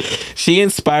 She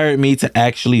inspired me to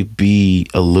actually be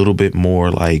a little bit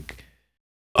more like,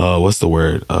 what's the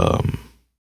word?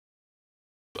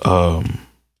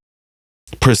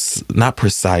 Not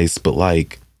precise, but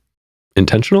like.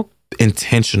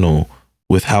 Intentional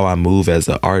with how I move as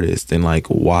an artist and like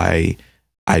why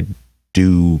I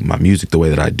do my music the way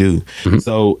that I do.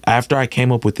 So after I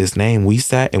came up with this name, we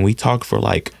sat and we talked for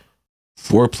like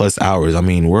 4+ hours. I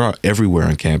mean, we're everywhere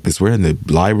on campus. We're in the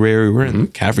library, we're in the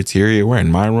cafeteria, we're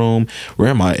in my room, we're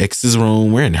in my ex's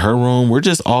room, we're in her room. We're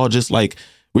just all just like,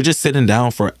 we're just sitting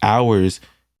down for hours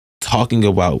talking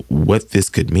about what this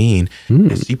could mean.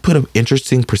 And she put an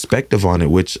interesting perspective on it,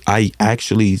 which I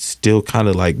actually still kind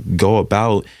of like go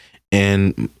about.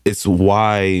 And it's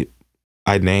why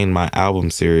I named my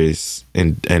album series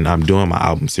and I'm doing my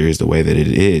album series the way that it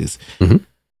is.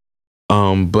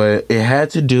 But it had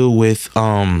to do with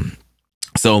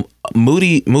so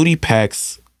Moody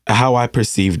Pax, how I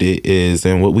perceived it is,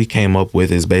 and what we came up with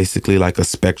is basically like a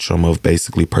spectrum of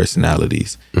basically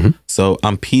personalities. So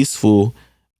I'm peaceful.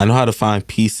 I know how to find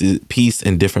peace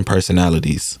in different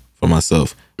personalities for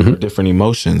myself, for different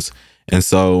emotions. And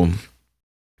so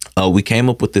we came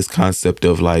up with this concept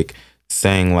of like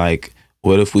saying like,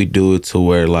 what if we do it to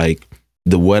where like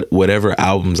whatever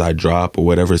albums I drop or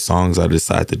whatever songs I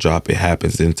decide to drop, it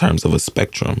happens in terms of a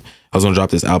spectrum. I was gonna drop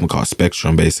this album called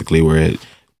Spectrum, basically, where it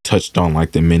touched on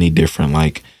like the many different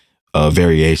like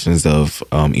variations of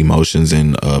emotions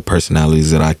and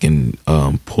personalities that I can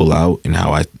pull out, and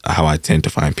how I tend to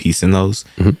find peace in those.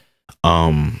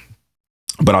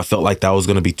 But I felt like that was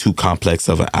gonna be too complex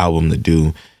of an album to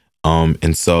do,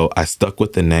 and so I stuck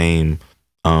with the name,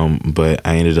 but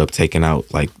I ended up taking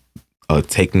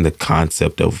the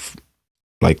concept of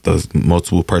like those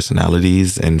multiple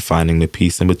personalities and finding the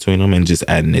peace in between them and just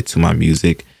adding it to my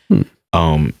music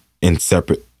in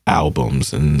separate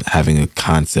albums and having a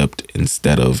concept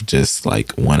instead of just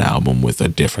like one album with a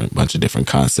bunch of different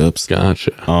concepts.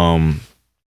 Gotcha.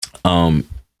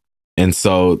 And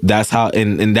so that's how,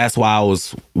 and that's why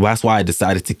I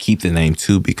decided to keep the name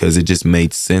too, because it just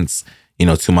made sense, you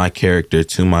know, to my character,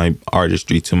 to my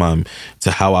artistry, to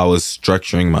how I was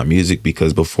structuring my music,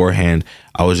 because beforehand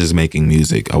I was just making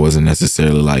music. I wasn't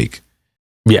necessarily like,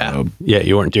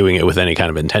 you weren't doing it with any kind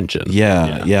of intention.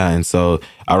 Yeah. And so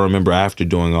I remember after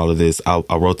doing all of this, I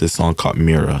wrote this song called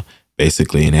Mirror,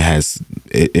 basically, and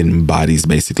it embodies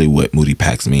basically what Moody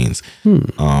Pax means.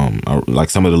 Like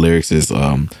some of the lyrics is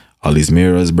all these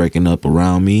mirrors breaking up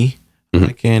around me.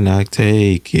 I cannot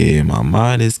take it. My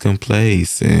mind is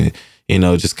complacent. You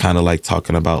know, just kind of like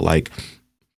talking about like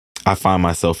I find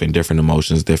myself in different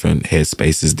emotions, different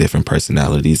headspaces, different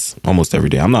personalities almost every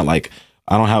day. I'm not like,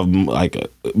 I don't have like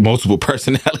multiple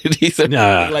personalities or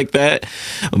anything like that,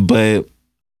 but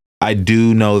I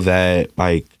do know that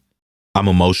like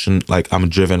I'm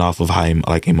driven off of high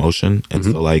like emotion, and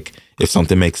so like if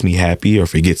something makes me happy or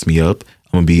if it gets me up,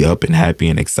 I'm gonna be up and happy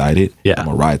and excited. I'm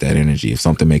gonna ride that energy. If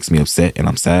something makes me upset and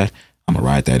I'm sad, I'm gonna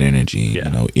ride that energy, you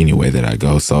know, any way that I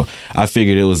go. So I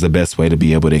figured it was the best way to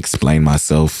be able to explain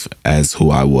myself as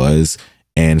who I was,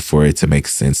 and for it to make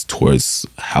sense towards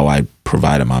how I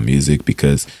provided my music,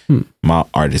 because my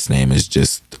artist name is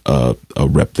just a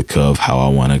replica of how I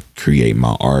want to create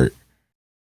my art.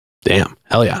 Damn,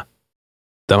 hell yeah.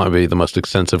 That might be the most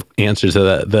extensive answer to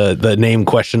the name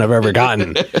question I've ever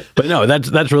gotten. But no,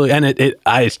 that's really, and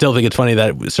I still think it's funny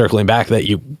that, circling back, that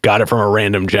you got it from a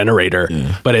random generator,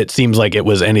 but it seems like it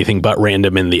was anything but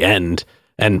random in the end.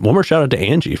 And one more shout out to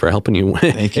Angie for helping you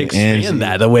expand Angie.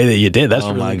 That the way that you did. That's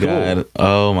really cool.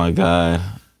 Oh my God.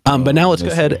 But now let's go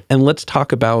ahead and let's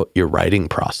talk about your writing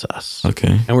process.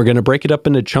 Okay. And we're going to break it up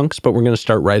into chunks, but we're going to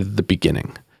start right at the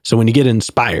beginning. So when you get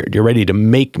inspired, you're ready to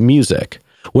make music,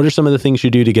 what are some of the things you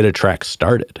do to get a track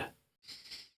started?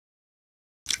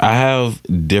 I have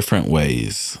different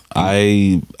ways.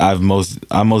 I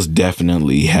most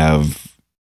definitely have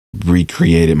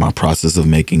recreated my process of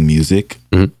making music.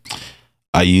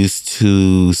 I used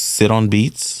to sit on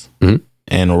beats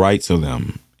and write to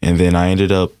them. And then I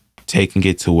ended up taking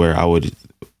it to where I would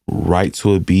write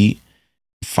to a beat,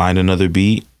 find another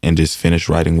beat, and just finish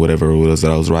writing whatever it was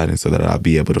that I was writing, so that I'd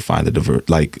be able to find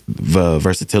the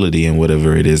versatility in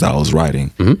whatever it is I was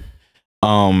writing.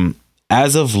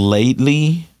 As of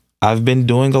lately, I've been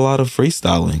doing a lot of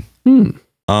freestyling. I'm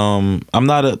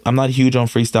not huge on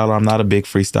freestyler. I'm not a big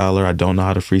freestyler. I don't know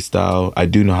how to freestyle. I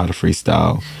do know how to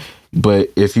freestyle. But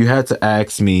if you had to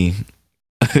ask me,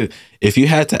 to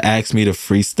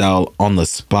freestyle on the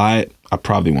spot, I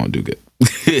probably won't do good.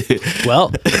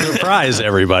 Well, surprise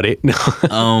everybody.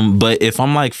 But if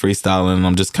I'm like freestyling and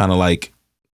I'm just kind of like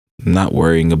not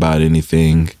worrying about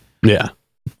anything,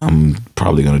 I'm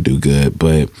probably gonna do good.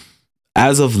 But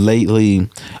as of lately,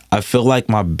 I feel like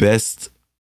my best,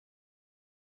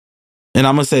 and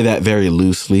I'm gonna say that very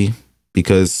loosely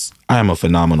because I am a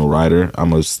phenomenal writer. I'm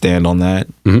gonna stand on that.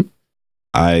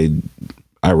 I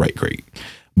write great.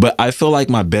 But I feel like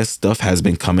my best stuff has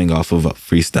been coming off of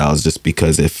freestyles, just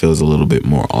because it feels a little bit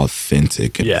more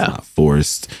authentic and it's not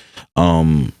forced.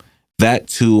 That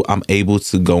too, I'm able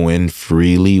to go in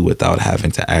freely without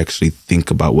having to actually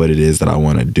think about what it is that I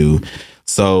want to do.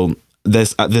 So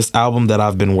this album that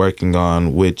I've been working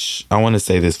on, which I want to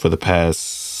say this for the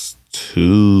past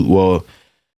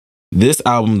This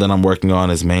album that I'm working on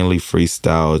is mainly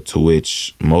freestyle, to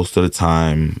which most of the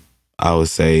time I would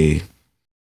say,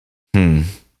 I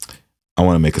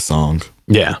want to make a song.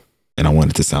 Yeah. And I want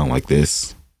it to sound like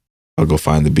this. I'll go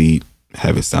find the beat,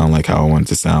 have it sound like how I want it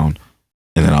to sound.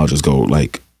 And then I'll just go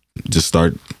just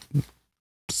start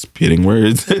spitting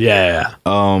words. Yeah.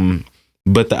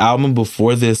 But the album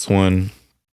before this one,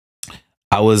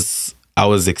 I was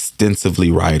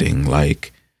extensively writing.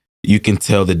 Like, you can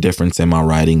tell the difference in my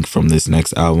writing from this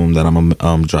next album that I'm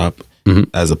gonna drop,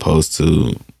 as opposed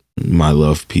to my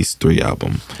Love Peace 3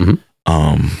 album,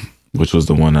 which was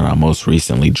the one that I most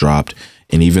recently dropped,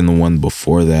 and even the one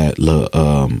before that,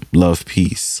 Love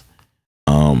Peace.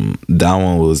 That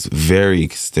one was very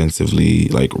extensively,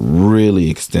 like really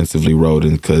extensively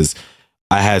written, because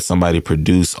I had somebody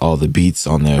produce all the beats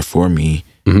on there for me,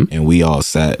 and we all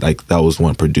sat, like, that was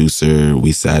one producer.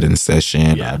 We sat in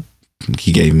session. Yeah.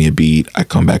 He gave me a beat. I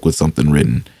come back with something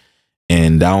written,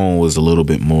 and that one was a little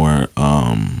bit more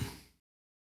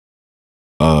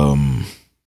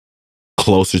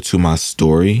closer to my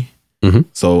story.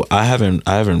 So I haven't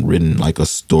written like a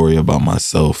story about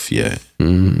myself yet.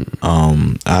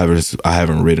 I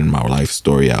haven't written my life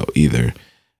story out either.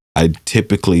 I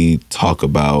typically talk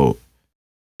about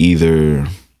either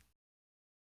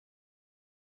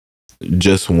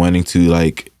just wanting to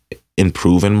like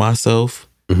improve in myself,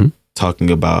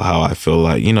 talking about how I feel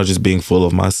like, just being full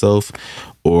of myself,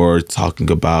 or talking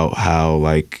about how,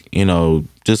 like,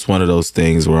 just one of those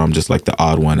things where I'm just like the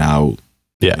odd one out.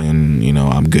 Yeah. And,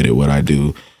 I'm good at what I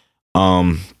do.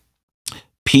 My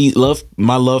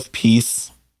Love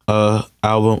Peace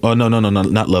album. Oh, no,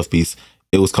 not Love Peace.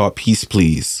 It was called Peace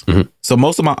Please. So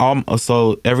most of my album,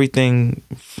 so everything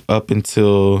up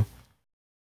until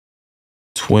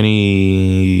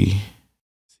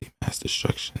Mass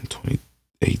Destruction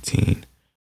 2018.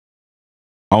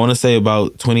 I want to say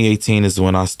about 2018 is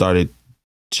when I started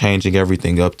changing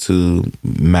everything up to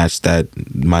match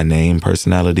my name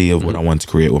personality of what I want to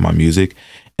create with my music.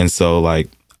 And so, like,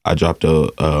 I dropped a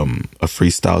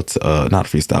freestyle, not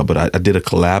freestyle, but I did a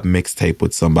collab mixtape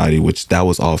with somebody, which that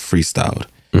was all freestyled.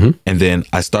 And then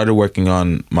I started working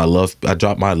on I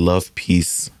dropped my Love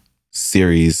Peace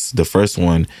series, the first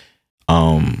one.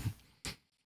 And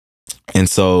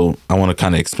so I want to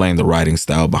kind of explain the writing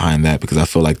style behind that, because I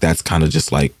feel like that's kind of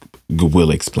just like,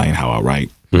 will explain how I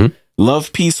write.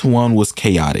 Love Peace 1 was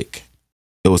chaotic.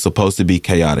 It was supposed to be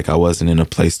chaotic. I wasn't in a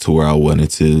place to where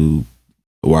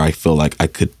where I feel like I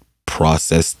could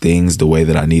process things the way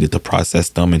that I needed to process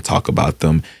them and talk about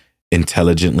them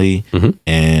intelligently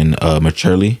and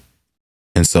maturely.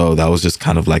 And so that was just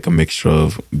kind of like a mixture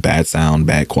of bad sound,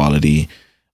 bad quality,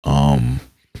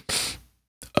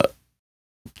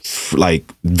 like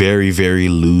very, very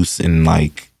loose and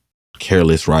like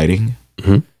careless writing.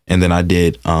 And then I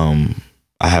did,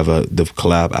 I have the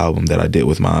collab album that I did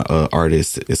with my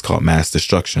artist. It's called Mass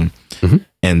Destruction.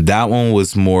 And that one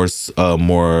was more, I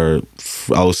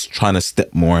was trying to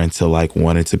step more into like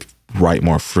wanting to write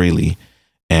more freely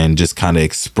and just kind of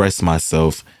express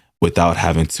myself without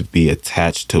having to be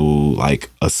attached to like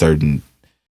a certain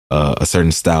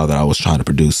style that I was trying to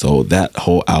produce. So that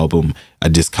whole album, I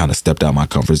just kind of stepped out my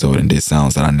comfort zone and did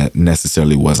sounds that I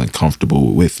necessarily wasn't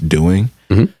comfortable with doing,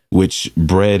 which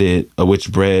bred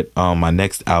my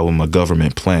next album, A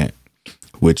Government Plant,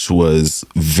 which was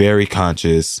very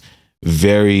conscious,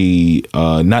 very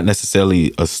not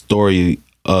necessarily a story,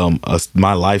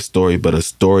 my life story, but a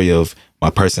story of my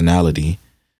personality.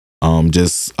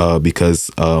 Because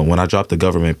when I dropped The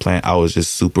Government Plant, I was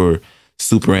just super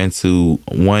into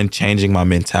changing my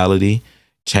mentality,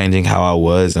 changing how I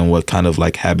was and what kind of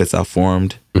like habits I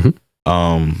formed.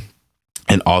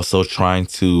 And also trying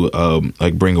to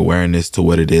like bring awareness to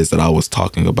what it is that I was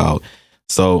talking about.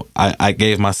 So I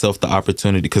gave myself the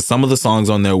opportunity, because some of the songs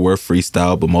on there were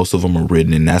freestyle, but most of them are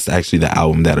written. And that's actually the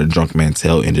album that A Drunk Man's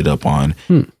Tale ended up on,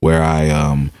 where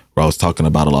I was talking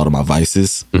about a lot of my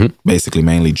vices, basically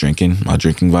mainly drinking, my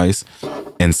drinking vice.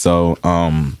 And so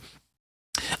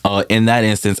in that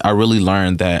instance, I really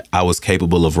learned that I was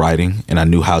capable of writing, and I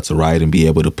knew how to write and be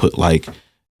able to put like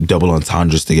double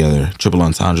entendres together, triple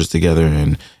entendres together,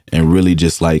 and really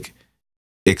just like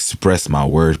express my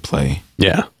wordplay.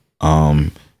 Yeah.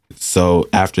 So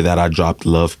after that, I dropped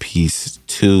Love Peace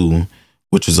 2,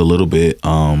 which was a little bit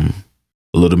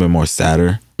more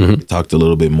sadder. It talked a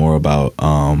little bit more about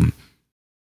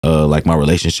like my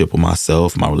relationship with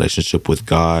myself, my relationship with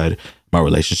God, my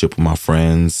relationship with my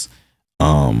friends.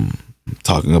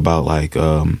 Talking about like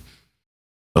who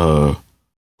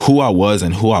I was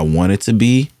and who I wanted to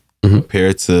be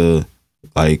compared to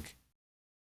like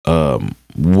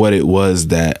what it was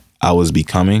that I was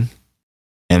becoming.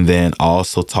 And then I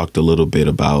also talked a little bit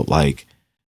about like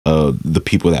the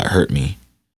people that hurt me.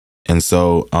 And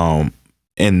so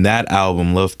in that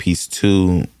album, Love Peace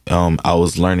 2, I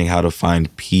was learning how to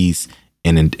find peace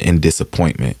in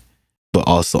disappointment, but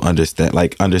also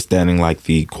understanding like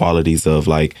the qualities of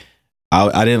like I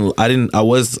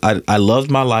loved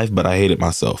my life, but I hated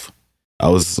myself. I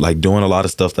was like doing a lot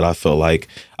of stuff that I felt like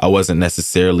I wasn't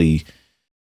necessarily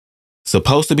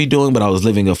supposed to be doing, but I was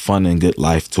living a fun and good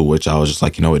life, to which I was just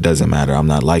like, it doesn't matter. I'm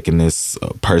not liking this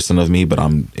person of me, but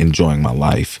I'm enjoying my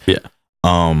life. Yeah.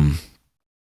 I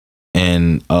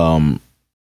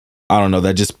don't know,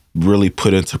 that just really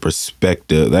put into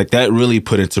perspective,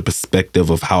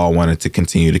 of how I wanted to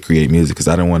continue to create music, because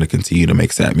I didn't want to continue to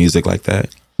make sad music like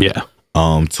that. Yeah.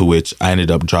 To which I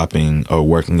ended up dropping or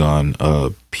working on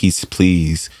Peace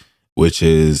Please, which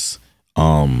is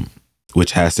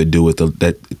which has to do with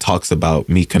that talks about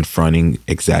me confronting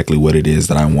exactly what it is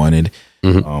that I wanted.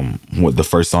 Mm-hmm. What the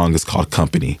first song is called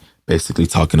Company, basically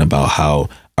talking about how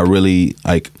I really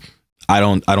like I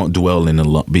don't dwell in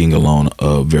being alone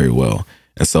very well.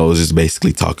 And so it was just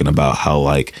basically talking about how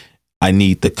like I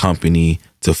need the company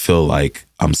to feel like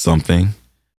I'm something.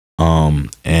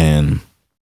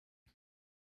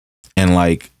 And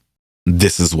like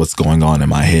this is what's going on in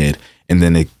my head. And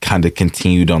then it kind of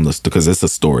continued on this, because it's a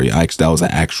story. That was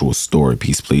an actual story,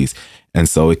 Peace Please. And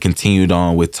so it continued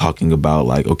on with talking about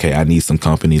like, okay, I need some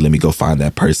company. Let me go find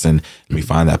that person. Let me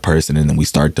find that person. And then we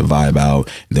start to vibe out.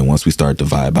 And then once we start to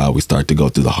vibe out, we start to go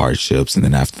through the hardships. And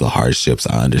then after the hardships,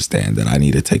 I understand that I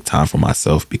need to take time for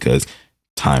myself, because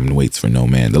time waits for no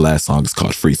man. The last song is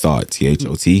called Free Thought,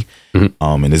 THOT. Mm-hmm.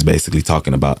 And it's basically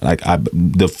talking about like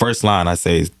the first line I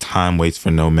say is time waits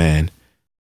for no man.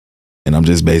 And I'm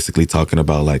just basically talking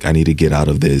about like I need to get out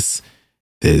of this.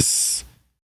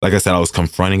 Like I said, I was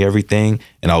confronting everything,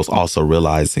 and I was also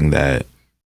realizing that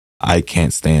I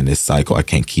can't stay in this cycle. I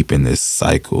can't keep in this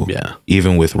cycle. Yeah.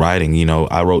 Even with writing,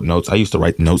 I wrote notes. I used to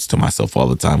write notes to myself all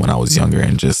the time when I was younger,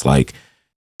 and just like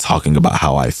talking about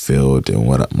how I felt and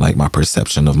what like my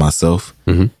perception of myself.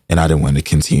 Mm-hmm. And I didn't want to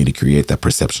continue to create that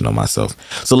perception of myself.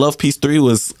 So Love Peace 3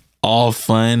 was all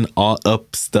fun, all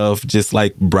up stuff, just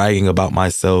like bragging about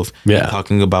myself. Yeah.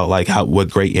 Talking about like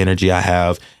what great energy I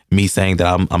have. Me saying that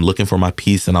I'm looking for my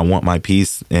peace, and I want my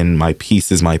peace, and my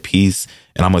peace is my peace,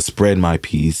 and I'm gonna spread my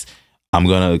peace. I'm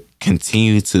gonna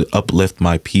continue to uplift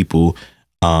my people.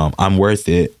 I'm worth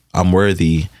it. I'm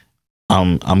worthy.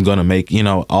 I'm gonna make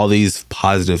all these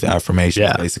positive affirmations.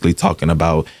 Yeah. Basically talking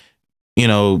about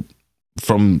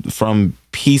from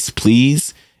Peace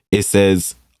Please, it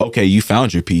says, okay, you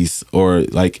found your peace, or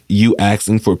like you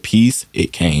asking for peace,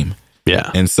 it came. Yeah.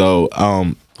 And so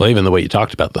well, even the way you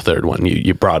talked about the third one,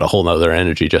 you brought a whole nother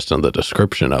energy just in the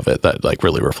description of it that like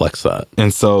really reflects that.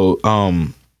 And so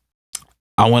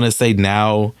I want to say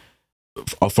now,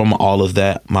 from all of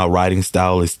that, my writing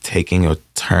style is taking a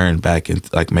turn back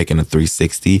and like making a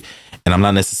 360. And I'm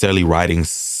not necessarily writing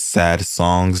sad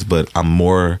songs, but I'm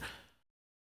more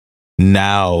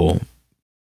now.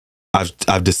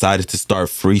 I've decided to start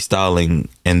freestyling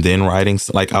and then writing.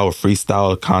 Like I will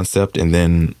freestyle a concept and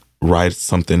then write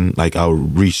something, like I'll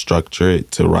restructure it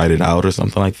to write it out or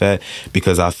something like that,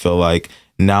 because I feel like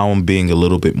now I'm being a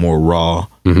little bit more raw.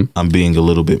 Mm-hmm. I'm being a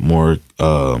little bit more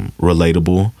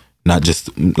relatable. Not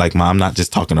just like I'm not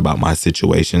just talking about my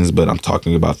situations, but I'm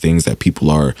talking about things that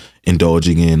people are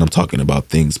indulging in. I'm talking about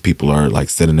things people are like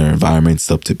setting their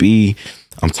environments up to be.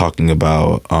 I'm talking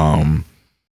about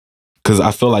because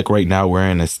I feel like right now we're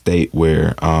in a state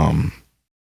where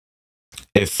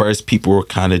at first people were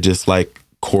kind of just like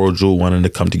cordial, wanting to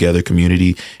come together,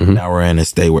 community. Mm-hmm. Now we're in a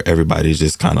state where everybody's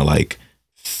just kind of like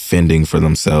fending for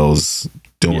themselves,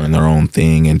 doing their own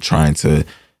thing and trying to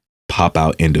pop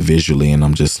out individually. And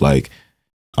I'm just like,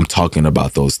 I'm talking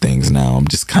about those things now. I'm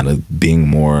just kind of being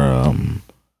more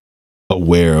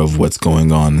aware of what's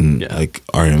going on in like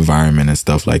our environment and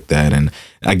stuff like that. And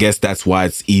I guess that's why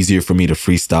it's easier for me to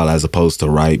freestyle as opposed to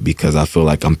write, because I feel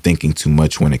like I'm thinking too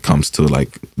much when it comes to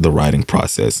like the writing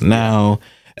process now,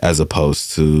 as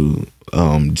opposed to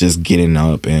just getting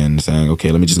up and saying,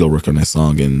 okay, let me just go work on that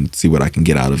song and see what I can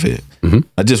get out of it. Mm-hmm.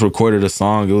 I just recorded a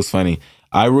song. It was funny.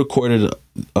 I recorded,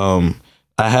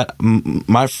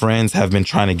 my friends have been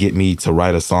trying to get me to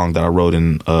write a song that I wrote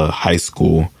in high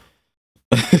school.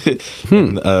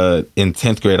 In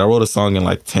 10th grade. I wrote a song in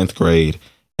like 10th grade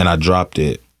and I dropped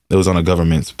it. It was on a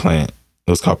government's plant. It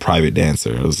was called Private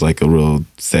Dancer. It was like a real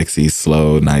sexy,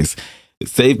 slow, nice.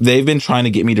 They've been trying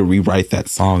to get me to rewrite that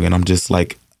song, and I'm just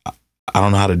like, I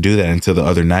don't know how to do that. Until the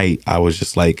other night, I was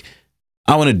just like,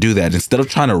 I want to do that. Instead of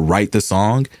trying to write the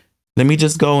song, let me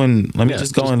just go and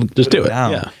just do it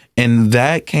down. Yeah. And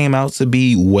that came out to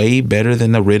be way better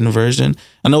than the written version.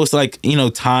 I know it's like, you know,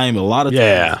 time, a lot of time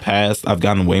has passed. I've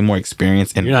gotten way more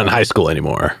experience. And you're not in high school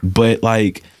anymore. But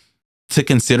like, to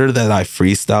consider that I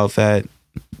freestyled that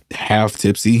half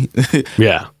tipsy.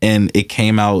 Yeah. And it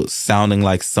came out sounding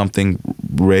like something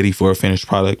ready for a finished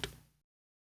product.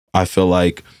 I feel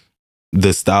like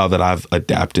the style that I've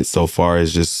adapted so far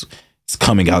is just, it's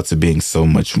coming out to being so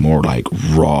much more like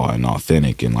raw and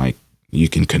authentic, and like you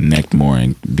can connect more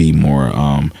and be more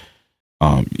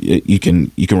you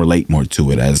can relate more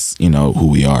to it, as you know who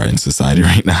we are in society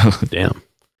right now. Damn.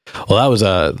 Well, that was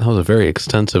a very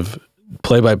extensive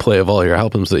play-by-play of all your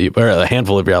albums that you, or a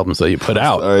handful of your albums that you put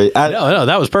out. Sorry. No,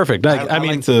 that was perfect.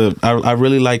 I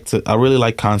really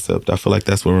like concept. I feel like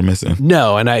that's what we're missing.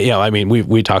 No, and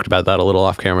we talked about that a little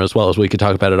off camera as well as we could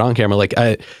talk about it on camera. Like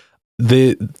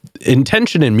the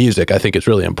intention in music, I think, is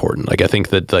really important. Like I think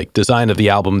that like design of the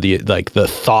album, the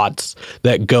thoughts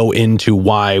that go into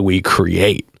why we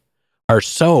create are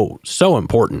so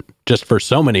important, just for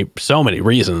so many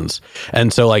reasons.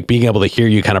 And so like being able to hear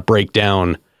you kind of break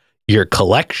down your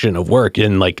collection of work,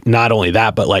 and like not only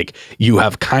that, but like you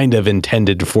have kind of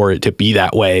intended for it to be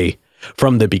that way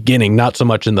from the beginning, not so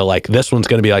much in the like, this one's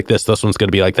going to be like this one's going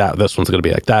to be like that, this one's going to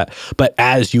be like that. But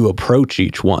as you approach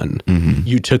each one,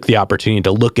 you took the opportunity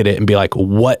to look at it and be like,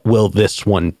 what will this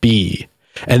one be?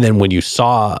 And then when you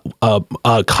saw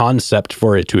a concept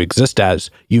for it to exist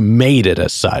as, you made it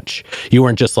as such. You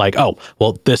weren't just like, oh,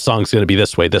 well, this song's going to be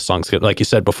this way, this song's going to, like you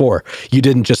said before, you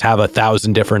didn't just have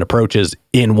 1,000 different approaches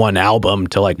in one album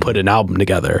to like put an album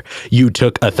together. You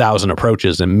took 1,000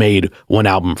 approaches and made one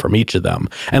album from each of them.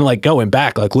 And like going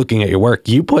back, like looking at your work,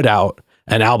 you put out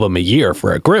an album a year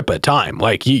for a grip of time.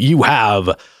 Like you have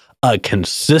a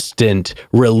consistent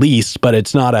release, but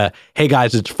it's not a, hey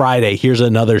guys, it's Friday, here's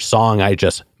another song I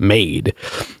just made.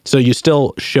 So you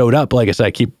still showed up. Like I said, I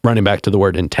keep running back to the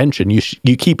word intention.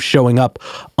 You keep showing up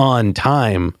on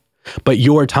time, but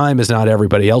your time is not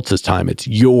everybody else's time. It's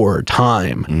your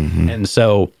time. And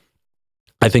so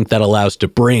I think that allows to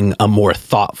bring a more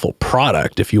thoughtful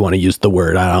product, if you want to use the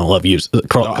word. I don't love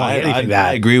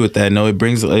I agree with that. No, it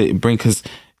brings because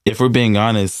if we're being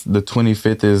honest, the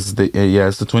 25th is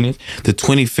it's the 20th. The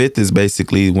 25th is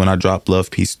basically when I dropped Love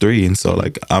Piece 3. And so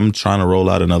like, I'm trying to roll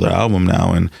out another album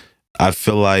now. And I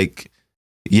feel like,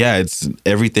 yeah, it's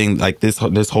everything like this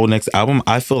whole next album.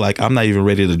 I feel like I'm not even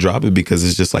ready to drop it because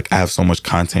it's just like, I have so much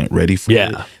content ready for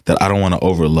it that I don't want to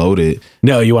overload it.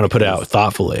 No, you want to put it out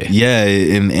thoughtfully. Yeah.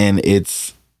 And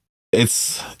it's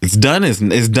done.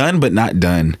 It's done, but not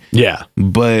done. Yeah.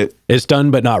 But it's done,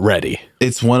 but not ready.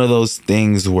 It's one of those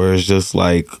things where it's just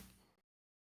like,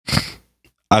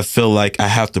 I feel like I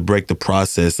have to break the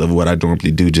process of what I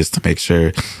normally do just to make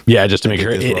sure. Yeah. Just to make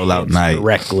sure it roll out night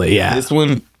correctly. Yeah.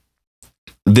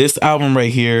 This album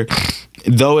right here,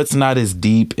 though it's not as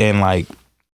deep and like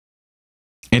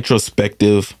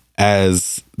introspective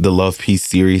as the Love Piece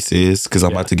series is, because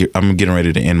I'm getting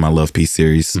ready to end my Love Piece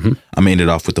series. I'm gonna end it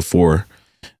off with the 4.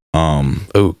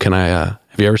 Can I have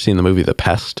you ever seen the movie The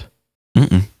Pest?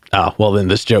 Oh, well then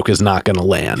this joke is not gonna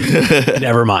land.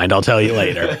 Never mind, I'll tell you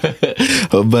later.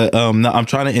 But no, I'm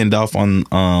trying to end off on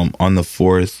the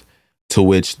 4th, to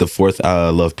which the 4th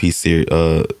Love Piece series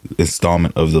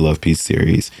installment of the Love Piece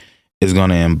series is going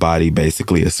to embody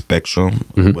basically a spectrum.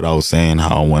 What I was saying,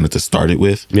 how I wanted to start it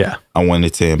with. Yeah. I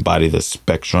wanted to embody the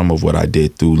spectrum of what I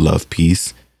did through Love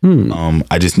Piece.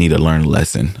 I just need to learn a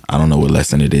lesson. I don't know what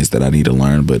lesson it is that I need to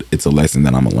learn, but it's a lesson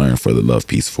that I'm going to learn for the Love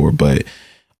Piece 4. But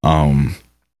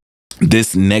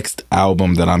this next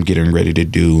album that I'm getting ready to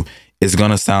do is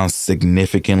going to sound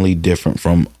significantly different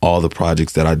from all the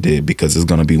projects that I did, because it's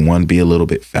going to be a little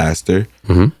bit faster.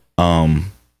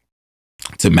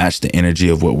 To match the energy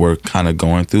of what we're kind of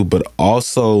going through, but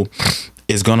also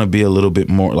it's going to be a little bit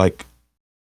more like,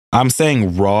 I'm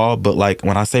saying raw, but like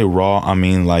when I say raw, I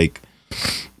mean like,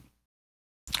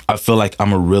 I feel like I'm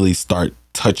going to really start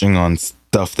touching on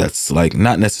stuff that's like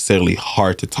not necessarily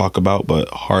hard to talk about, but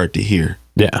hard to hear.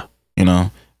 Yeah. You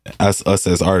know, us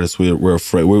as artists, we're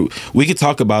afraid. We could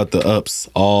talk about the ups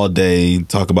all day,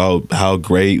 talk about how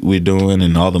great we're doing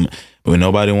and all the, but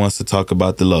nobody wants to talk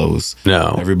about the lows.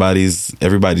 No. Everybody's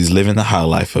living the high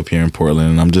life up here in Portland.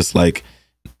 And I'm just like,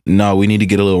 no, we need to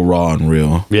get a little raw and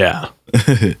real. Yeah.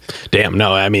 Damn.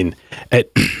 No, I mean,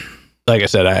 like I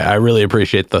said, I really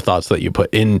appreciate the thoughts that you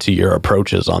put into your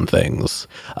approaches on things.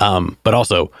 But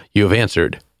also, you have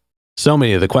answered so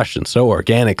many of the questions so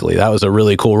organically. That was a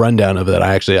really cool rundown of it.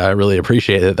 I really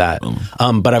appreciated that.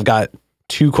 But I've got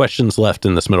 2 questions left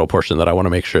in this middle portion that I want to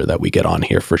make sure that we get on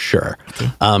here for sure.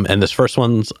 And this first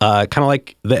one's kind of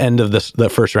like the end of the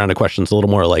first round of questions, a little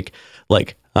more like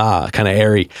kind of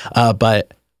airy.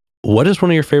 But what is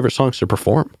one of your favorite songs to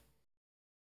perform?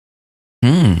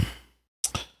 One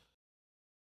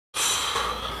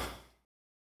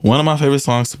of my favorite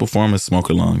songs to perform is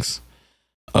Smoker Lungs.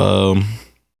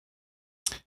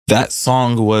 That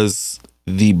song was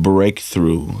the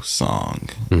breakthrough song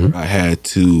I had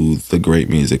to the great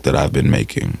music that I've been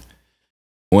making.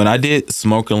 When I did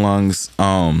Smoker Lungs,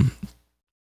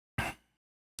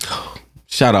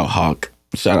 shout out Hawk.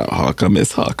 Shout out Hawk. I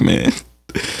miss Hawk, man.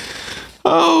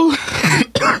 Oh,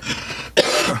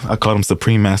 I called him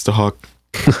Supreme Master Hawk.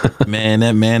 Man,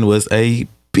 that man was a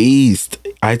beast.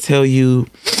 I tell you,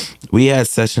 we had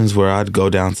sessions where I'd go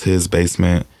down to his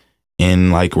basement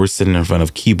and like we're sitting in front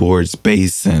of keyboards,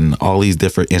 bass, and all these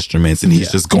different instruments, and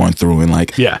he's just going through and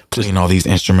like playing all these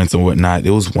instruments and whatnot.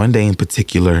 It was one day in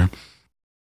particular,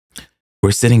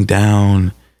 we're sitting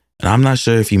down, and I'm not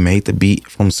sure if he made the beat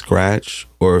from scratch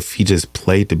or if he just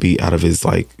played the beat out of his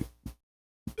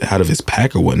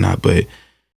pack or whatnot. But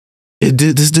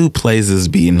this dude plays this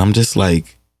beat, and I'm just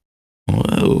like,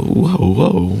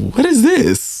 whoa, what is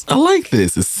this? I like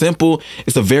this. It's simple.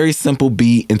 It's a very simple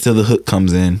beat until the hook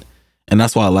comes in. And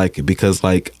that's why I like it, because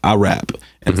like I rap.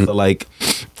 And so like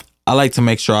I like to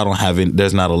make sure I don't have it.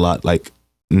 There's not a lot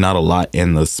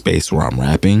in the space where I'm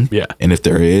rapping. Yeah. And if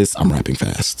there is, I'm rapping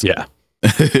fast. Yeah.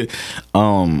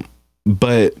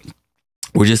 But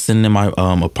we're just sitting in my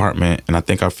apartment, and I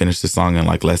think I finished the song in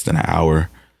like less than an hour.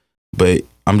 But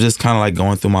I'm just kind of like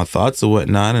going through my thoughts or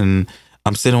whatnot, and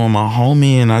I'm sitting with my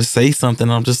homie, and I say something.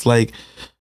 I'm just like,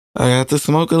 I got the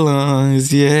smoker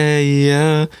lungs,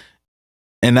 yeah.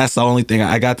 And that's the only thing.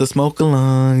 I got the smoker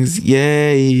lungs,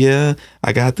 yeah.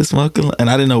 I got the smoker lungs. And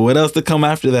I didn't know what else to come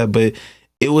after that, but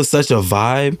it was such a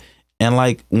vibe. And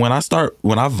like when I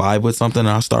vibe with something and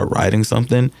I start writing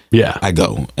something, I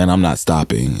go and I'm not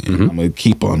stopping. And I'm gonna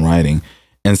keep on writing.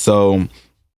 And so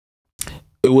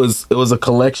it was a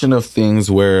collection of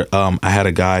things where I had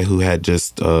a guy who had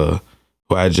just who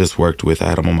I just worked with. I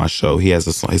had him on my show. He has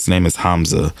a song. His name is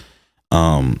Hamza.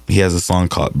 He has a song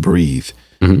called Breathe.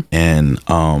 And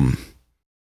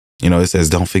it says,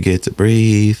 don't forget to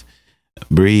breathe.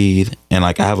 And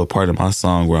like I have a part of my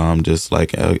song where I'm just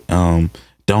like,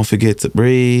 don't forget to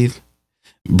breathe.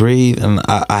 And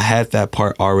I had that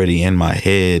part already in my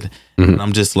head. And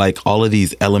I'm just like, all of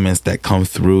these elements that come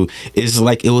through, it's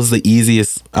like it was the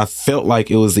easiest. I felt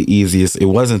like it was the easiest. It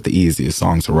wasn't the easiest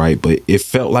song to write, but it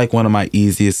felt like one of my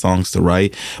easiest songs to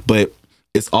write. But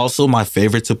it's also my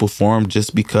favorite to perform,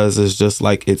 just because it's just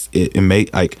like it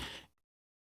made like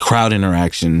crowd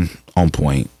interaction on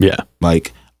point. Yeah.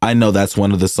 Like I know that's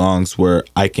one of the songs where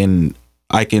I can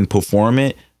perform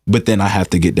it, but then I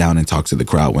have to get down and talk to the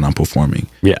crowd when I'm performing.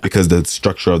 Yeah. Because the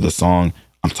structure of the song,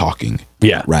 I'm talking.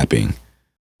 Yeah. Rapping.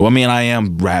 Well, I mean, I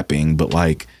am rapping, but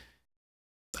like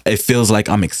it feels like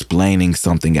I'm explaining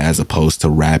something as opposed to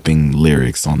rapping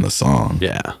lyrics on the song.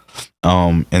 Yeah.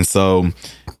 And so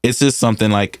it's just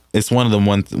something like, it's one of the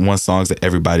one songs that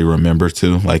everybody remember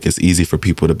too. Like it's easy for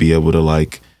people to be able to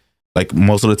like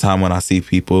most of the time when I see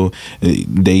people,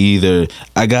 they either,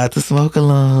 I got the smoke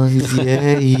lungs,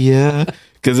 yeah.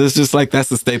 Cause it's just like, that's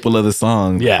the staple of the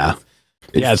song. Yeah.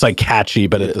 It's like catchy,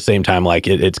 but at the same time, like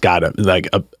it's got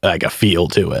a feel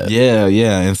to it.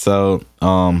 Yeah. And so,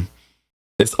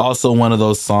 it's also one of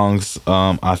those songs,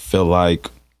 I feel like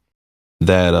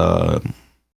that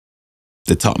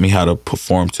taught me how to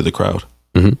perform to the crowd.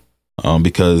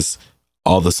 Because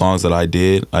all the songs that I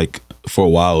did, like for a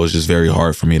while, it was just very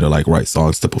hard for me to like write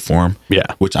songs to perform.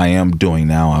 Yeah, which I am doing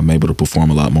now. I'm able to perform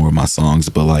a lot more of my songs,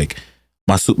 but like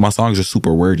my songs are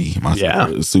super wordy.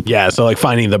 So like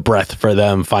finding the breath for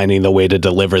them, finding the way to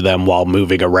deliver them while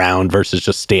moving around versus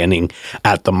just standing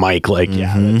at the mic. Like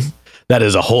that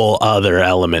is a whole other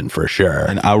element for sure.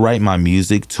 And I write my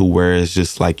music to where it's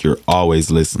just like you're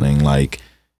always listening. Like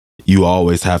you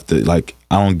always have to, like,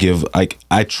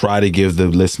 I try to give the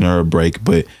listener a break,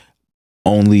 but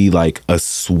only like a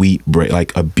sweet break,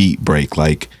 like a beat break.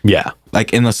 Like, yeah,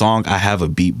 like in the song, I have a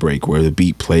beat break where the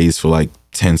beat plays for like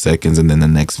 10 seconds and then the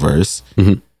next verse.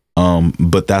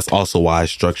 But that's also why I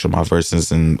structure my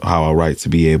verses and how I write, to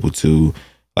be able to,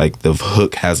 like, the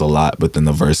hook has a lot, but then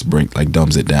the verse break like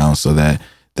dumbs it down so that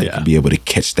they can be able to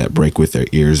catch that break with their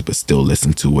ears, but still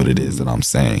listen to what it is that I'm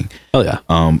saying. Oh yeah.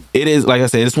 It is, like I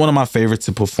said, it's one of my favorites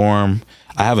to perform.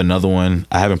 I have another one.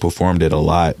 I haven't performed it a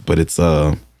lot, but it's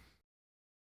called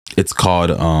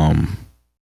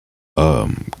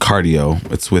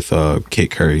Cardio. It's with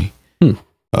Kid Curry. One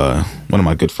of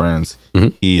my good friends.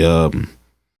 He I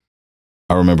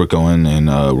remember going and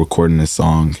recording this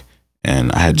song,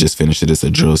 and I had just finished it. It's a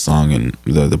drill song, and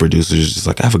the producer was just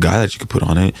like, I have a guy that you could put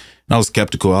on it. I was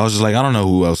skeptical. I was just like, I don't know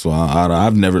who else.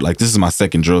 I've never, like, this is my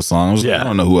second drill song. I was like, I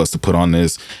don't know who else to put on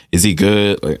this. Is he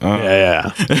good? Like,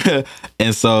 yeah.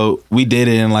 And so we did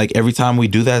it, and like every time we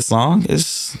do that song,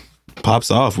 it's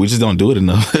pops off. We just don't do it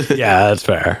enough. Yeah, that's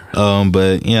fair.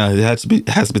 But yeah, it has to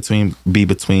be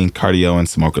between cardio and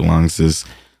smoking lungs. Is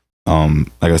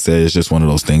like I said, it's just one of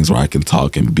those things where I can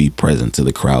talk and be present to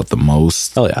the crowd the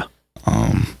most. Oh yeah.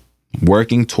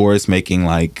 Working towards making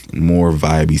like more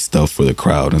vibey stuff for the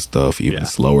crowd and stuff, even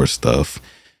slower stuff.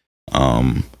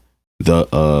 The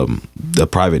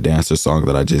private dancer song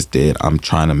that I just did, I'm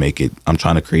trying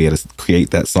to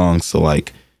create that song so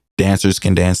like dancers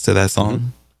can dance to that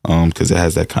song. Because it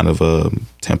has that kind of a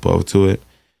tempo to it.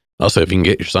 Also, if you can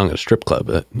get your song at a strip club,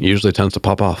 it usually tends to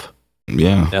pop off.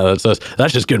 Yeah,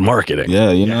 that's just good marketing.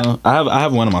 Yeah, you know, I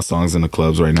have one of my songs in the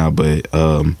clubs right now, but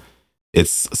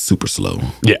it's super slow.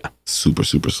 Yeah, super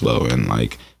slow, and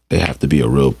like they have to be a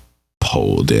real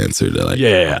pole dancer to like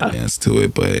dance to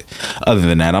it. But other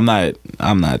than that, I'm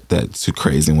not that too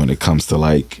crazy when it comes to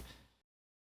like.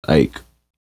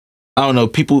 I don't know,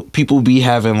 people be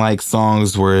having like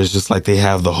songs where it's just like they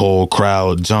have the whole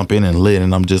crowd jumping and lit,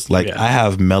 and I'm just like, I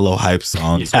have mellow hype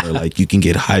songs where like you can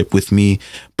get hype with me,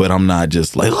 but I'm not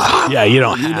just like you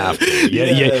don't have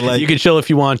to. Like, you can chill if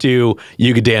you want to,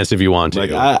 you could dance if you want to.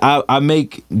 Like I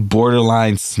make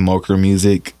borderline smoker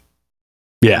music.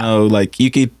 Yeah, you know, like you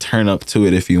could turn up to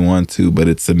it if you want to, but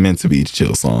it's meant to be a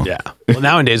chill song. Yeah. Well,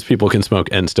 nowadays people can smoke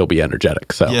and still be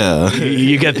energetic. So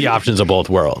you get the options of both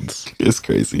worlds. It's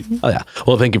crazy. Oh yeah.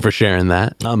 Well, thank you for sharing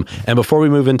that. And before we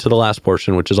move into the last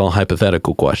portion, which is all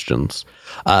hypothetical questions,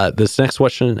 this next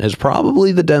question is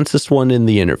probably the densest one in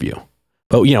the interview.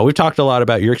 But you know, we've talked a lot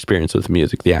about your experience with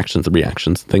music, the actions, the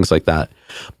reactions, things like that.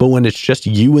 But when it's just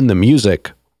you and the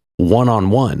music,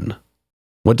 one-on-one.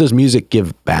 What does music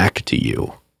give back to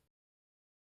you?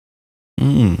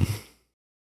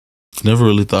 Never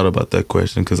really thought about that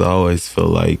question because I always feel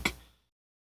like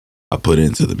I put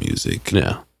into the music.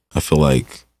 Yeah. I feel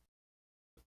like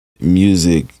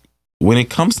music, when it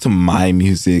comes to my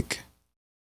music,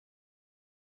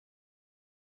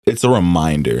 it's a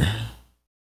reminder.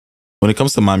 When it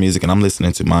comes to my music and I'm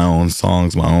listening to my own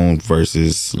songs, my own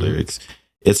verses, lyrics,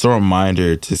 it's a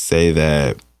reminder to say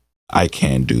that I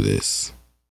can do this.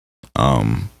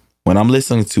 When I'm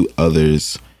listening to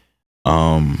others,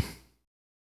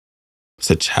 it's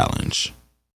a challenge.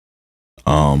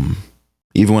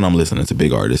 Even when I'm listening to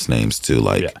big artist names too,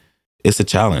 like it's a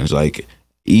challenge. Like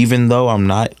even though I'm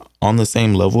not on the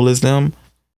same level as them,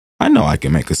 I know I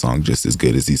can make a song just as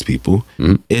good as these people.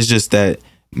 It's just that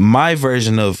my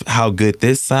version of how good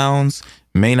this sounds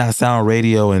may not sound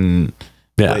radio, and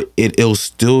it'll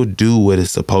still do what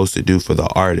it's supposed to do for the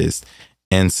artist.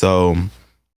 And so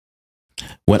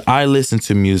when I listen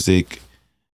to music,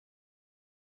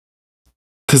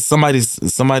 because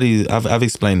I've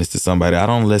explained this to somebody, I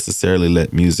don't necessarily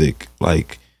let music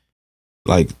like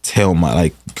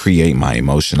create my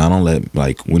emotion. I don't let,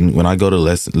 like, when I go to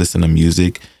listen to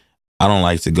music, I don't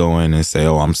like to go in and say,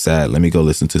 oh, I'm sad, let me go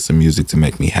listen to some music to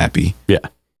make me happy. Yeah.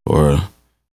 Or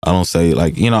I don't say,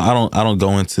 like, you know, I don't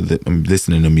go into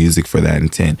listening to music for that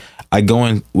intent. I go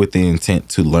in with the intent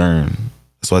to learn.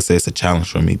 That's why I say it's a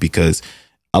challenge for me, because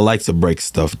I like to break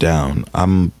stuff down.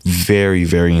 I'm very,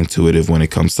 very intuitive when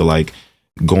it comes to like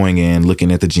going in,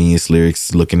 looking at the Genius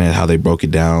lyrics, looking at how they broke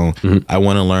it down. I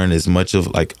want to learn as much of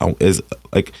like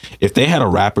if they had a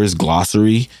rapper's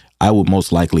glossary, I would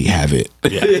most likely have it.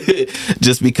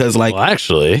 Just because, like, well,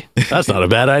 actually, that's not a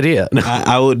bad idea.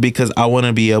 I would, because I want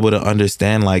to be able to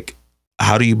understand, like,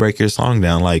 how do you break your song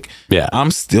down? Like,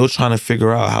 I'm still trying to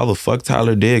figure out how the fuck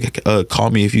Tyler did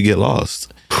Call Me If You Get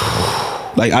Lost.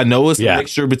 Like, I know it's a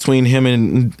mixture between him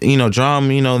and, you know, Drum,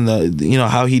 you know,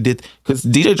 how he did, because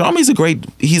DJ Drum, he's a great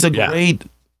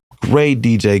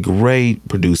DJ, great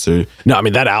producer. No, I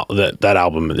mean, that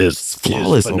album is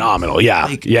flawless, phenomenal.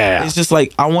 It's just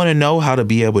like, I want to know how to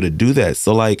be able to do that.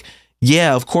 So like,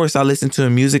 yeah, of course I listen to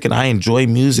music and I enjoy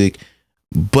music,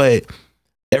 but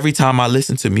every time I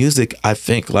listen to music, I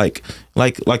think like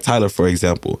Tyler, for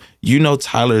example. You know,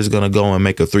 Tyler is gonna go and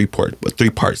make a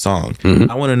three-part song.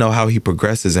 I want to know how he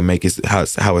progresses and make it how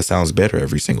it sounds better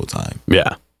every single time.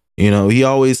 Yeah, you know,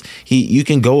 you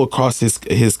can go across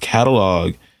his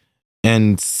catalog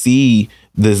and see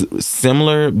the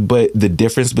similar, but the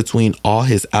difference between all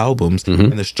his albums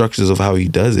and the structures of how he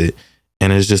does it.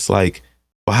 And it's just like,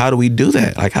 well, how do we do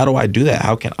that? Like, how do I do that?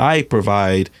 How can I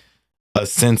provide a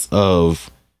sense of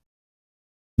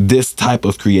this type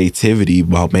of creativity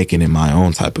while making it my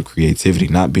own type of creativity,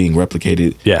 not being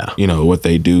replicated? You know, what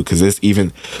they do, because it's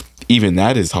even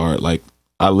that is hard. Like,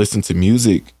 I listen to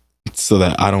music so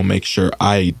that I don't make sure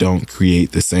I don't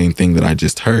create the same thing that I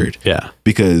just heard. Yeah.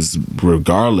 Because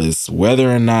regardless, whether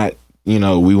or not, you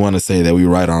know, we want to say that we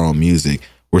write our own music,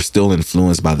 we're still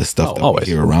influenced by the stuff that we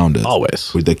hear around us.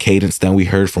 Always. With the cadence that we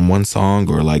heard from one song,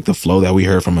 or like the flow that we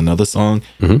heard from another song,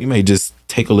 we may just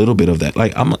take a little bit of that.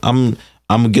 Like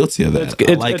I'm guilty of that.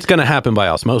 It's going to happen by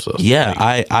osmosis. Yeah,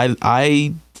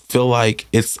 I feel like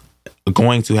it's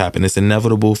going to happen. It's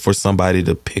inevitable for somebody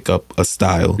to pick up a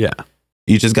style. Yeah.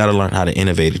 You just got to learn how to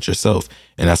innovate it yourself.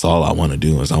 And that's all I want to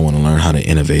do, is I want to learn how to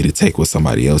innovate it, take what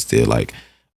somebody else did. Like,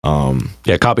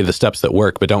 copy the steps that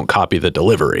work, but don't copy the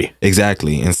delivery.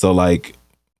 Exactly. And so like,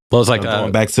 well, it's like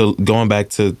going back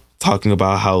to talking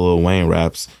about how Lil Wayne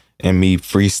raps and me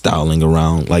freestyling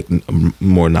around, like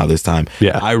more now this time.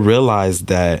 Yeah. I realized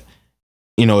that,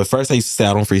 you know, at first I used to say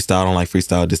I don't freestyle, I don't like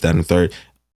freestyle, this, that, and the third.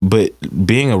 But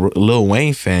being a Lil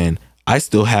Wayne fan, I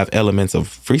still have elements of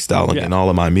freestyling in all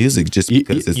of my music, just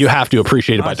because you have to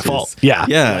appreciate it by default. Yeah.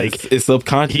 Yeah. Like, it's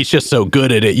subconscious. He's just so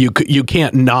good at it. You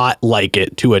can't not like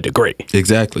it to a degree.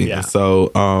 Exactly. Yeah.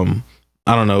 So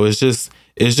I don't know. It's just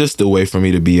a way for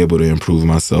me to be able to improve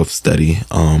myself, study.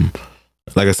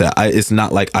 Like I said, it's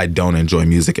not like I don't enjoy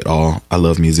music at all. I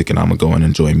love music and I'm gonna go and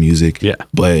enjoy music. Yeah.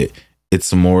 But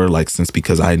it's more like,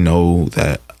 because I know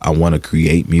that I want to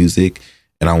create music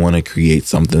and I want to create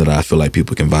something that I feel like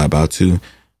people can vibe out to.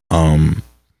 I'm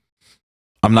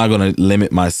not gonna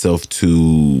limit myself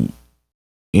to,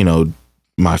 you know,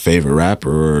 my favorite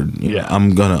rapper. Or, you know,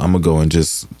 I'm gonna go and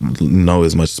just know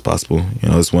as much as possible. You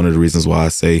know, it's one of the reasons why I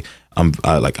say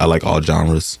I like all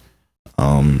genres,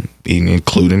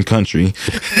 including country.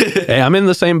 Hey, I'm in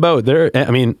the same boat.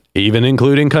 Even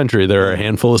including country, there are a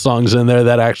handful of songs in there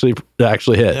that actually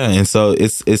hit. Yeah, and so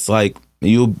it's like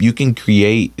you can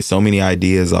create so many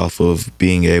ideas off of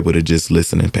being able to just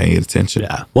listen and pay attention.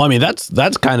 Yeah. Well, I mean,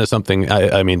 that's kind of something.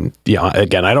 I mean,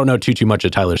 again, I don't know too much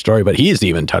of Tyler's story, but he's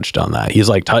even touched on that. He's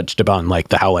like touched upon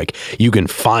like how like you can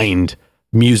find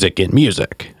music in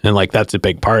music, and like that's a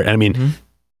big part. I mean,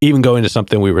 even going to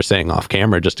something we were saying off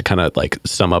camera, just to kind of like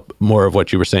sum up more of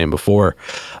what you were saying before,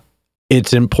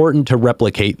 it's important to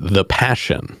replicate the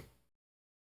passion,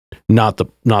 not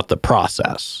the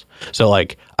process. So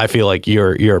like, I feel like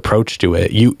your approach to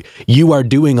it, you are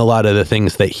doing a lot of the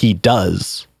things that he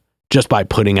does just by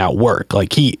putting out work.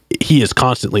 Like he has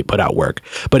constantly put out work,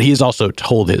 but he's also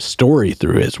told his story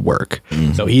through his work.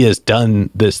 So he has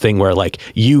done this thing where like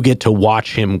you get to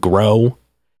watch him grow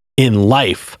in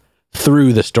life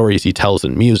through the stories he tells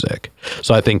in music.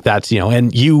 So I think that's,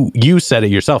 and you said it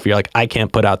yourself. You're like, I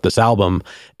can't put out this album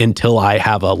until I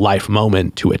have a life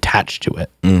moment to attach to it.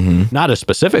 Not a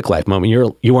specific life moment.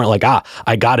 You weren't like,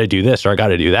 I got to do this or I got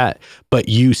to do that. But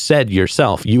you said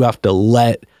yourself, you have to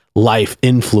let life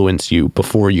influence you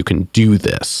before you can do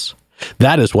this.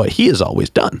 That is what he has always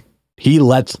done. He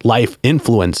lets life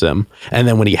influence him. And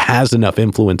then when he has enough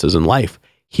influences in life,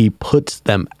 he puts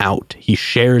them out. He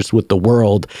shares with the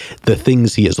world the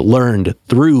things he has learned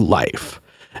through life.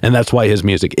 And that's why his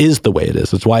music is the way it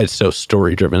is. It's why it's so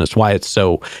story driven. It's why it's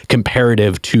so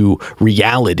comparative to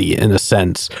reality in a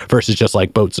sense versus just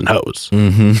like boats and hoes.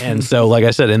 And so, like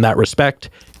I said, in that respect,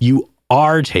 you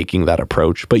are taking that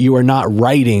approach, but you are not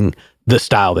writing the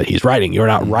style that he's writing. You're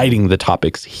not writing the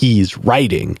topics he's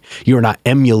writing. You're not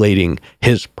emulating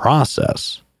his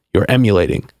process. You're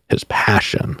emulating his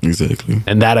passion. Exactly.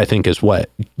 And that, I think, is what,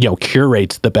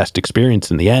 curates the best experience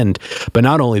in the end, but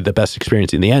not only the best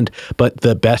experience in the end, but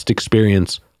the best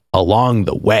experience along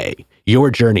the way. Your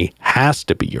journey has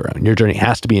to be your own. Your journey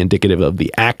has to be indicative of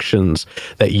the actions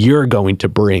that you're going to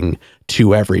bring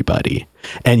to everybody.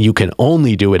 And you can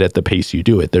only do it at the pace you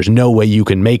do it. There's no way you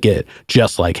can make it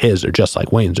just like his or just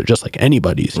like Wayne's or just like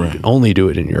anybody's. Right. You can only do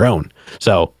it in your own.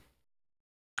 So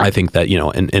I think that,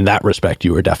 in that respect,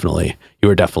 you were definitely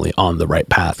on the right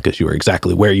path, because you were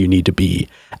exactly where you need to be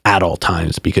at all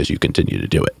times because you continue to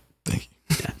do it. Thank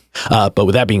you. Yeah. But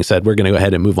with that being said, we're going to go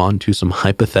ahead and move on to some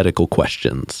hypothetical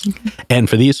questions. And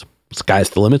for these,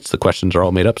 sky's the limits. The questions are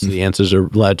all made up, so the answers are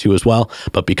allowed to as well.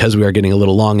 But because we are getting a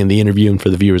little long in the interview, and for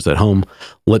the viewers at home,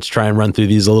 let's try and run through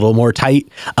these a little more tight.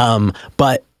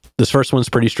 But this first one's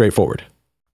pretty straightforward.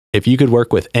 If you could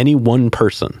work with any one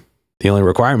person, the only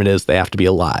requirement is they have to be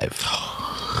alive.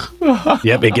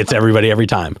 Yep, it gets everybody every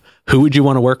time. Who would you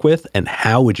want to work with, and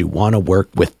how would you want to work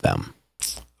with them?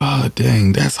 Oh,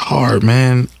 dang, that's hard,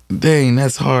 man. Dang,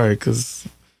 that's hard, because,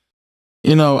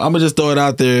 I'm going to just throw it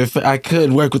out there. If I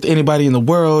could work with anybody in the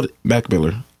world, Mac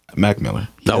Miller.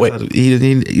 No, wait.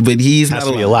 But he's not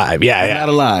alive. Yeah, he's not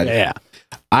alive. Yeah.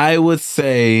 I would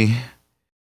say,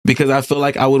 because I feel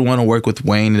like I would want to work with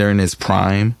Wayne during his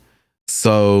prime.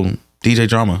 So, DJ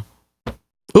Drama.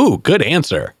 Ooh, good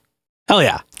answer. Hell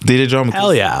yeah. DJ Drama.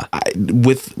 Hell yeah.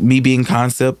 With me being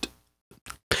concept,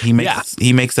 he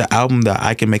makes an album that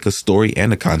I can make a story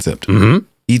and a concept. Mm-hmm.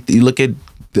 You look at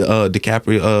the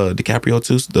DiCaprio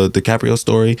too, the DiCaprio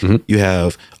story. Mm-hmm. You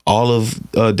have all of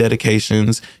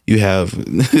Dedications. You have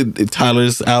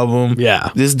Tyler's album.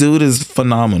 Yeah. This dude is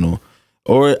phenomenal.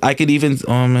 Or I could even,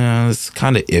 oh man, it's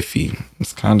kind of iffy.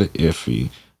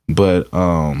 But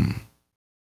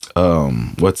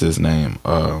what's his name?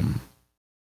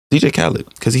 DJ Khaled,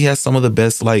 because he has some of the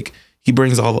best, like, he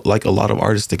brings all, like, a lot of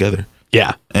artists together.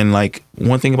 Yeah. And, like,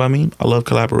 one thing about me, I love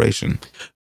collaboration.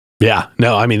 Yeah.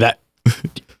 No, I mean, that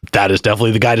is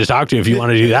definitely the guy to talk to if you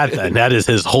want to do that. Then that is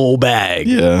his whole bag.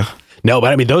 Yeah. No,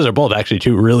 but I mean, those are both actually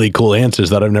two really cool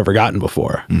answers that I've never gotten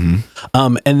before.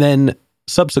 Mm-hmm. And then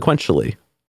subsequently,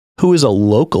 who is a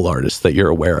local artist that you're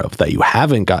aware of that you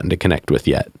haven't gotten to connect with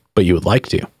yet, but you would like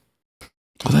to?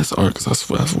 Well, that's art,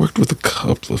 because I've worked with a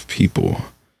couple of people.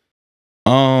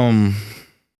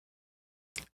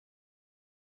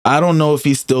 I don't know if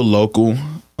he's still local.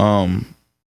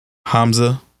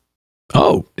 Hamza.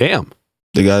 Oh, damn.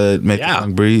 The guy that made the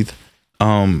song Breathe.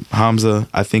 Hamza,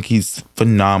 I think he's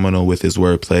phenomenal with his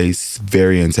wordplay. He's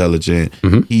very intelligent.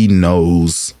 Mm-hmm.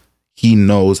 He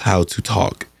knows how to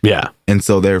talk. Yeah. And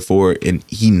so therefore, and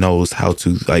he knows how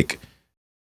to, like,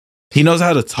 he knows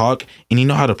how to talk, and he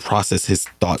knows how to process his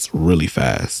thoughts really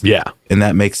fast. Yeah. And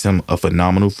that makes him a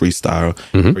phenomenal freestyler.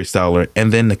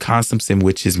 And then the concepts in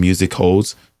which his music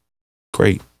holds,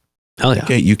 great. Hell yeah.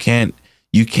 Okay, you can't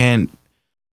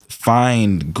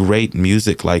find great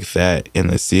music like that in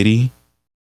the city.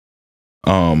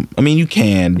 I mean, you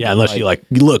can. Yeah, unless you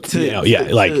look to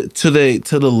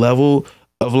the level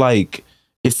of, like,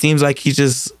 it seems like he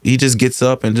just gets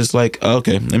up and just like,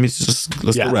 okay, let's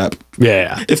go rap.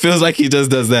 Yeah. It feels like he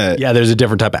just does that. Yeah, there's a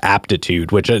different type of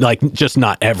aptitude, which like just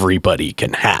not everybody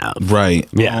can have. Right.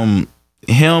 Yeah.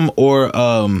 Him or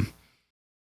I'm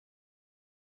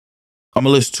gonna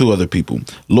list two other people.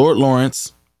 Lord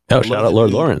Lawrence. Oh, shout out Lord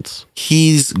Lawrence.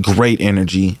 He's great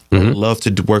energy. Mm-hmm. I love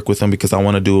to work with him because I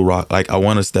want to do a rock. Like, I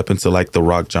want to step into, like, the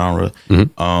rock genre.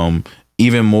 Mm-hmm.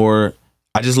 Even more,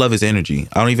 I just love his energy.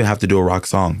 I don't even have to do a rock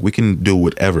song. We can do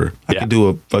whatever. I can do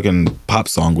a fucking pop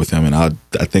song with him, and I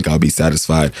think I'll be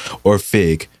satisfied. Or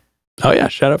Fig. Oh yeah,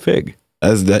 shout out Fig.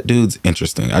 That dude's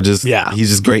interesting. He's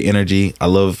just great energy.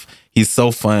 He's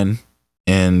so fun,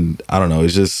 and I don't know.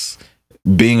 It's just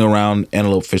being around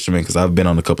Antelope Fishermen, because I've been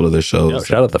on a couple of their shows. Yo,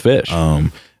 shout out the fish.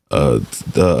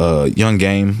 The Young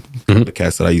Game, the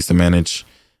cast that I used to manage.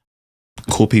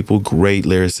 Cool people, great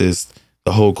lyricists.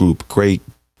 The whole group, great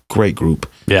group.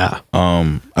 Yeah.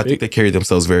 I think they carried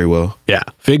themselves very well. Yeah.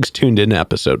 Fig's tuned in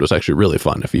episode was actually really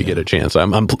fun if you get a chance.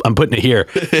 I'm putting it here.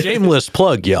 Shameless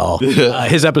plug, y'all.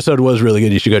 His episode was really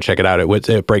good. You should go check it out.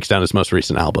 It breaks down his most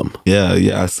recent album.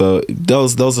 Yeah. So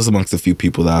those are amongst a few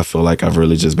people that I feel like I've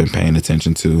really just been paying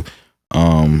attention to.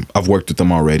 I've worked with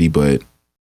them already, but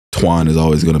Twan is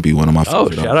always going to be one of my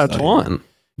favorite. Oh, shout out Twan.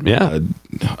 Yeah.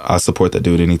 I support that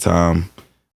dude anytime.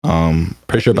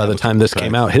 Pretty sure by the time this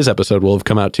came out, his episode will have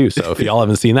come out too. So if y'all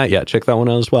haven't seen that yet, check that one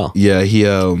out as well. Yeah,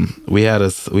 we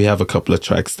have a couple of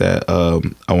tracks that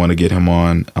I want to get him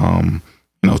on.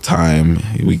 Time.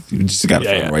 We just got to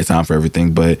find the right time for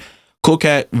everything. But cool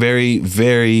cat, very,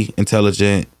 very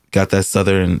intelligent. Got that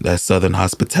southern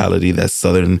hospitality, that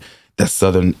southern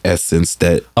essence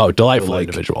that delightful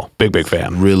individual. Big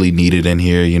fan. Really needed in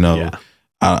here, Yeah.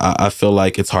 I feel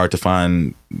like it's hard to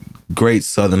find great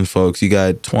Southern folks. You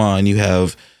got Twan, you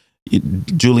have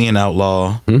Julian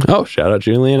Outlaw. Oh, shout out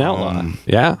Julian Outlaw.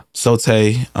 Yeah. Sote.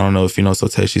 I don't know if you know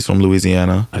Sote. She's from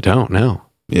Louisiana. I don't know.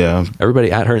 Yeah.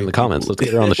 Everybody at her in the comments. Let's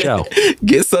get her on the show.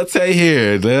 Get Sote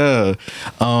here. Yeah.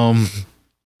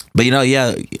 But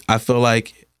I feel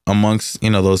like amongst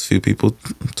those few people,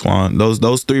 Twan,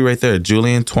 those three right there,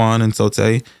 Julian, Twan, and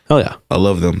Sote. Hell yeah, I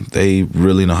love them. They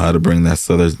really know how to bring that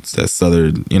southern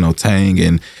tang,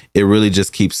 and it really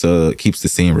just keeps the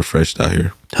scene refreshed out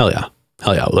here. Hell yeah.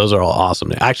 Those are all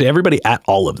awesome. Actually, everybody at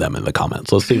all of them in the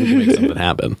comments. Let's see if we can make something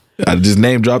happen. I just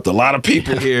name dropped a lot of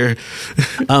people here.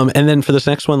 And then for this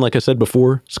next one, like I said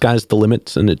before, sky's the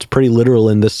limits, and it's pretty literal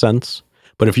in this sense.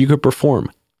 But if you could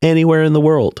perform anywhere in the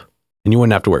world, and you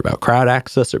wouldn't have to worry about crowd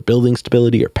access or building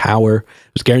stability or power. It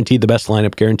was guaranteed the best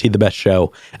lineup, guaranteed the best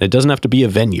show. And it doesn't have to be a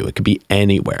venue. It could be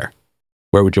anywhere.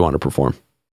 Where would you want to perform?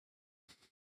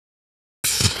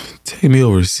 Take me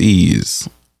overseas.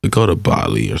 Go to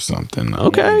Bali or something.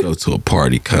 Okay. Go to a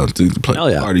party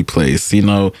party place.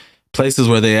 Places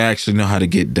where they actually know how to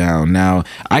get down. Now,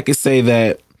 I could say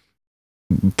that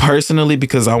personally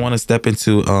because I want to step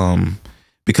into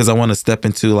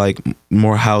like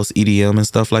more house EDM and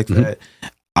stuff like that.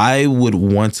 I would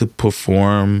want to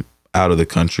perform out of the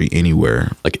country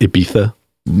anywhere. Like Ibiza?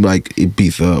 Like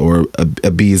Ibiza or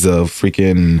Ibiza,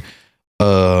 freaking,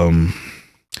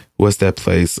 what's that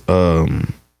place?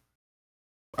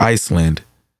 Iceland.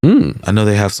 I know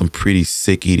they have some pretty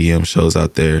sick EDM shows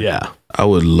out there. Yeah. I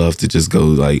would love to just go.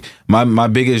 Like my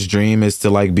biggest dream is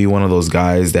to like be one of those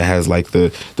guys that has like the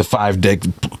 5-deck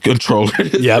controller.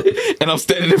 Yep. And I'm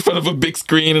standing in front of a big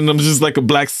screen and I'm just like a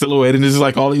black silhouette and there's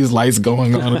like all these lights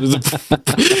going on.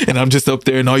 And I'm just up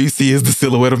there and all you see is the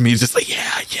silhouette of me just like,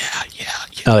 yeah.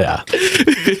 Hell yeah.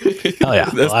 Hell yeah.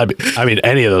 Well, I mean,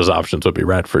 any of those options would be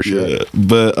rad for sure. Yeah.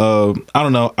 But I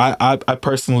don't know. I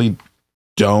personally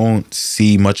don't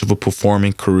see much of a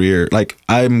performing career. Like,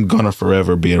 I'm gonna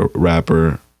forever be a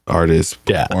rapper, artist,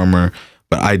 performer,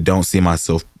 but I don't see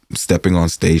myself stepping on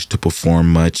stage to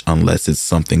perform much unless it's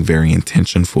something very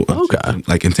intentional. Okay.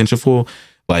 Like intentional,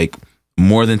 like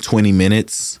more than 20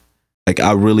 minutes. Like,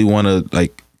 I really want to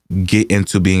like get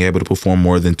into being able to perform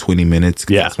more than 20 minutes.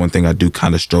 Yeah. That's one thing I do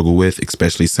kind of struggle with,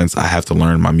 especially since I have to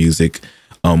learn my music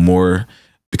more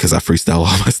because I freestyle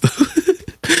all my stuff.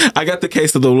 I got the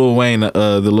case of the Lil Wayne's.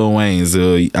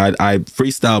 I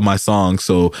freestyle my song,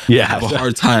 so I have a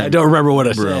hard time. I don't remember what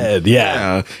I said.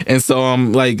 Yeah. And so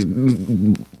I'm like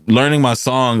learning my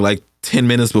song like 10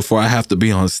 minutes before I have to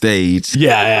be on stage.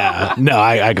 Yeah. No,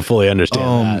 I can fully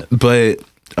understand that. But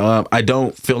I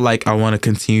don't feel like I want to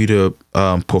continue to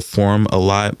perform a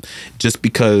lot just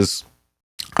because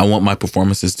I want my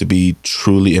performances to be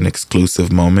truly an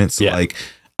exclusive moments. Yeah. Like,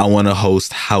 I want to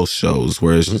host house shows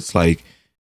where it's just like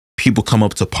people come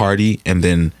up to party and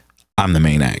then I'm the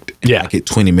main act. And I get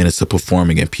 20 minutes of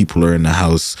performing and people are in the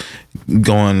house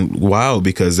going wild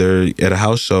because they're at a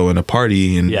house show and a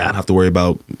party and don't have to worry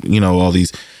about, all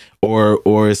these, or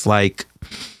it's like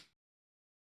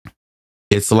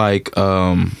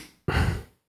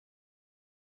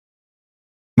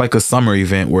a summer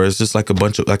event where it's just like a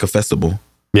bunch of like a festival.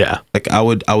 Yeah. Like I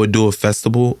would do a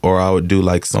festival or I would do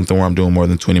like something where I'm doing more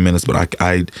than 20 minutes, but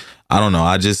I don't know.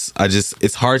 I just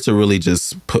it's hard to really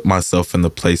just put myself in the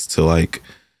place to like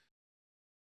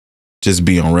just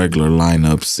be on regular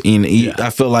lineups. I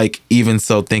feel like even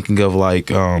so thinking of like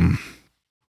going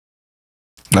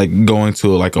to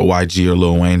like a YG or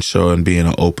Lil Wayne show and being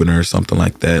an opener or something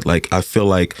like that. Like I feel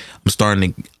like I'm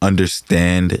starting to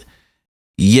understand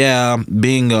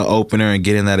being an opener and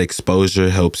getting that exposure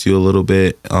helps you a little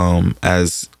bit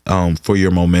as for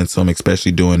your momentum,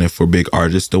 especially doing it for big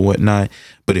artists and whatnot.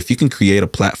 But if you can create a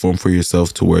platform for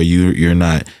yourself to where you're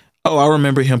not, I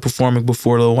remember him performing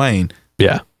before Lil Wayne.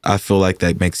 Yeah. I feel like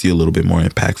that makes you a little bit more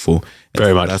impactful.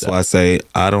 Very much. That's why I say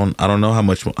I don't know how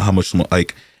much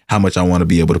I want to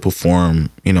be able to perform,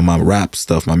 my rap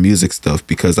stuff, my music stuff,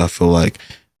 because I feel like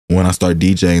when I start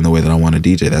DJing the way that I want to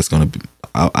DJ, that's going to be,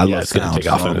 I love it's going to take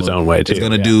off in its own way too. It's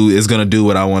going to do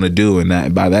what I want to do. And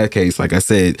that, by that case, like I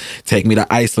said, take me to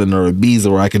Iceland or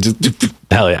Ibiza where I can just.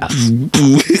 Hell yeah.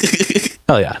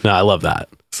 Hell yeah. No, I love that.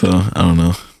 So I don't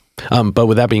know. But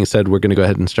with that being said, we're going to go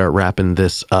ahead and start wrapping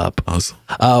this up. Awesome.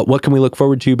 What can we look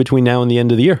forward to between now and the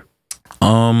end of the year?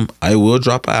 I will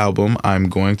drop an album. I'm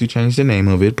going to change the name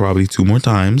of it probably 2 more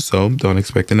times. So don't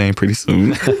expect the name pretty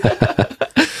soon.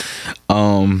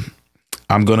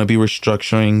 I'm going to be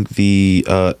restructuring the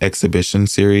exhibition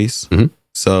series.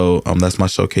 So that's my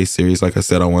showcase series. Like I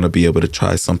said, I want to be able to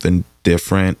try something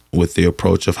different with the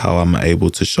approach of how I'm able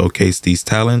to showcase these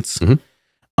talents.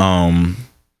 And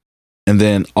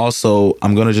then also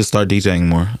I'm going to just start DJing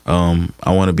more.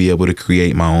 I want to be able to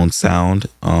create my own sound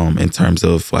in terms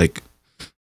of like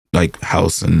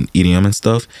house and EDM and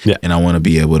stuff. Yeah. And I want to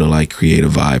be able to like create a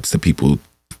vibe so people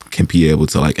can be able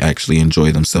to like actually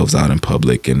enjoy themselves out in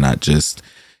public and not just,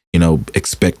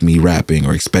 expect me rapping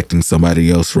or expecting somebody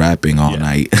else rapping all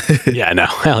night. Yeah, no,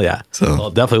 hell yeah. So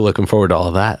well, definitely looking forward to all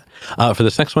of that. For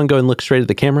this next one, go and look straight at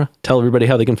the camera. Tell everybody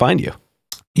how they can find you.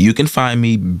 You can find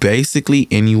me basically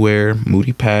anywhere,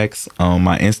 Moody Pax.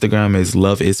 My Instagram is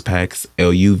loveispax,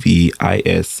 LUVISPAX.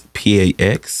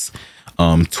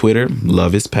 Twitter,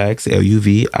 loveispax,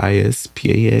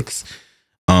 LUVISPAX.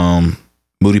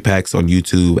 Moody Pax on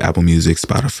YouTube, Apple Music,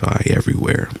 Spotify,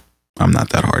 everywhere. I'm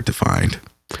not that hard to find.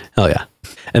 Hell yeah.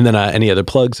 And then any other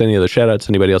plugs, any other shout outs,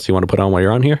 anybody else you want to put on while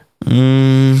you're on here?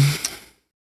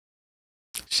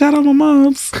 Shout out my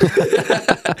moms.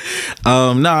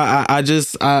 No,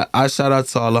 I shout out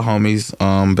to all the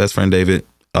homies. Best friend David.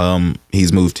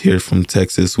 He's moved here from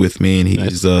Texas with me and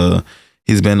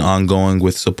he's been ongoing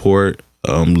with support.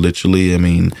 Literally, I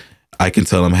mean, I can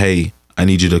tell him, hey, I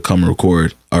need you to come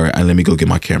record. All right, let me go get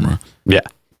my camera. Yeah.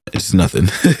 It's nothing.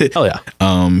 Hell yeah.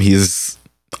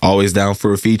 always down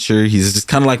for a feature. He's just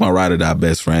kind of like my ride or die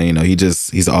best friend. You know,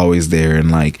 he's always there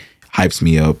and like hypes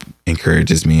me up,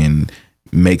 encourages me, and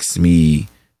makes me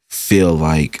feel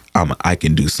like I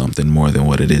can do something more than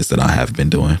what it is that I have been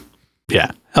doing.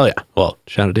 Yeah. Hell yeah. Well,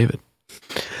 shout out David.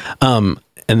 And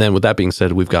then with that being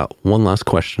said, we've got one last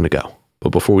question to go. But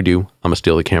before we do, I'm going to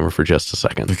steal the camera for just a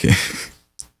second. Okay.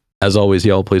 As always,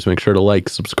 y'all, please make sure to like,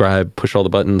 subscribe, push all the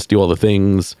buttons, do all the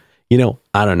things. You know,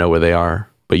 I don't know where they are,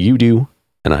 but you do,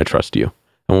 and I trust you.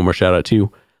 And one more shout out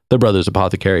to the Brothers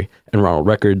Apothecary and Ronald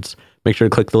Records. Make sure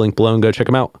to click the link below and go check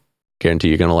them out. Guarantee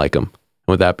you're going to like them.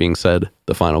 And with that being said,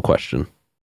 the final question.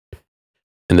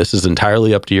 And this is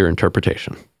entirely up to your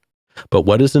interpretation. But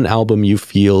what is an album you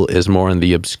feel is more on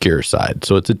the obscure side?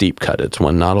 So it's a deep cut. It's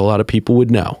one not a lot of people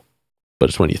would know, but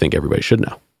it's one you think everybody should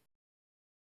know.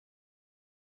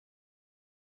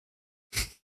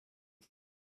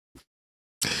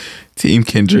 Team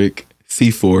Kendrick,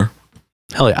 C4.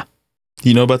 Hell yeah.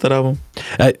 You know about that album?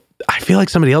 I feel like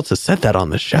somebody else has said that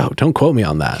on this show. Don't quote me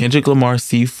on that. Kendrick Lamar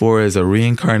C4 is a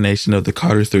reincarnation of the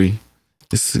Carter 3.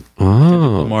 It's Kendrick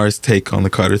Lamar's take on the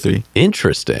Carter 3.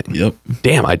 Interesting. Yep.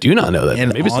 Damn, I do not know that.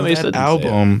 And maybe on somebody that said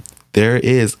album, there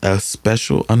is a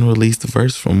special unreleased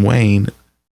verse from Wayne.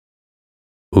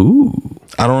 Ooh.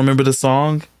 I don't remember the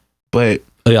song, but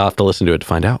You'll have to listen to it to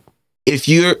find out.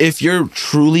 if you're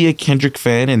truly a Kendrick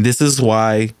fan, and this is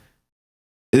why,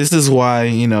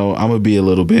 you know, I'm gonna be a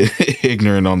little bit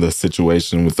ignorant on the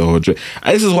situation with the whole Drake.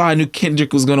 This is why I knew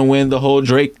Kendrick was gonna win the whole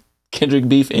Drake Kendrick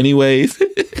beef anyways.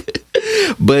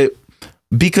 But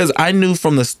because I knew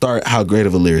from the start how great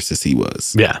of a lyricist he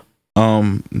was. Yeah.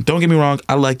 Don't get me wrong,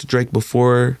 I liked Drake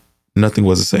before. Nothing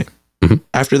was the same. Mm-hmm.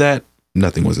 After that,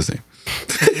 nothing was the same.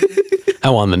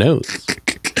 How on the nose.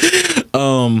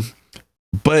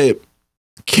 But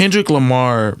Kendrick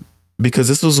Lamar, because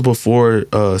this was before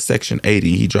Section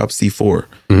 80, he dropped C4.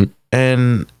 Mm-hmm.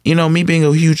 And, you know, me being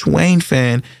a huge Wayne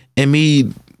fan and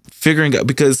me figuring out,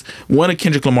 because one of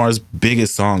Kendrick Lamar's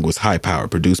biggest song was High Power,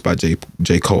 produced by J.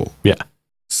 Cole. Yeah.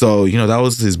 So, you know, that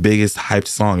was his biggest hyped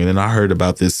song. And then I heard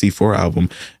about this C4 album,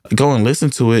 go and listen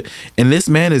to it. And this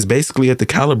man is basically at the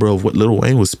caliber of what Lil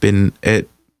Wayne was spitting at.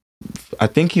 I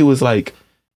think he was like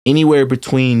anywhere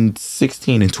between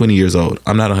 16 and 20 years old.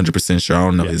 I'm not 100% sure. I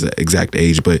don't know his exact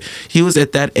age, but he was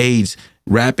at that age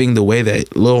rapping the way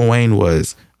that Lil Wayne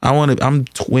was. I'm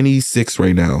 26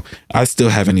 right now. I still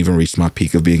haven't even reached my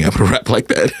peak of being able to rap like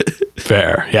that.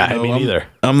 Fair. Yeah, me neither.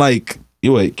 I'm like,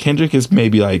 wait, Kendrick is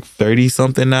maybe like 30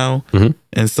 something now. Mm-hmm.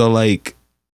 And so like,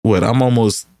 I'm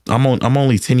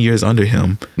only 10 years under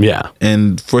him. Yeah.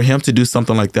 And for him to do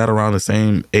something like that around the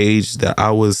same age that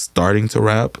I was starting to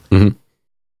rap,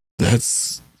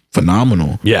 that's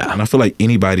phenomenal. Yeah. And I feel like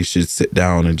anybody should sit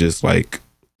down and just like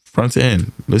front to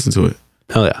end, listen to it.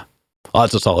 Hell yeah. Oh,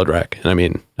 it's a solid rec. And I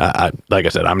mean, I like I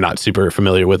said, I'm not super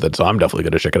familiar with it, so I'm definitely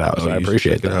going to check it out. So I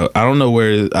appreciate that. I don't know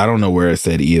where it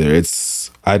said either.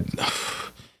 I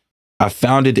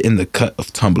found it in the cut of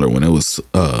Tumblr when it was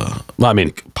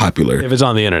popular. If it's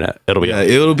on the internet, it'll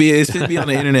be it should be on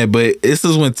the internet, but this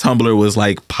is when Tumblr was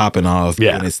like popping off,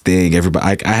 doing its thing.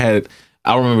 Everybody,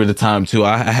 I remember the time too.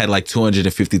 I had like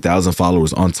 250,000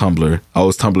 followers on Tumblr. I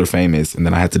was Tumblr famous, and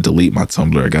then I had to delete my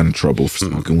Tumblr. I got in trouble for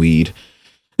smoking weed.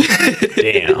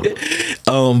 Damn.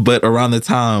 But around the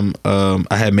time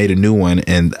I had made a new one,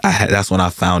 and that's when I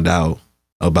found out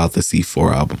about the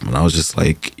C4 album, and I was just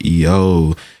like,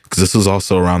 yo, because this was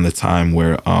also around the time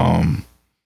where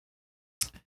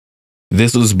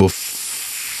this was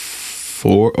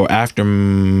before or after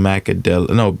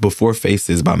before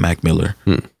Faces by Mac Miller.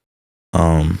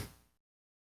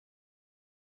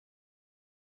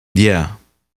 Yeah,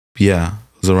 it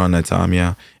was around that time,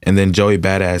 yeah. And then Joey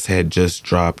Badass had just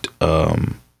dropped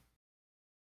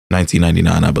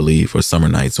 1999, I believe, or Summer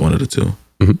Nights, one of the two.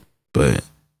 Mm-hmm. But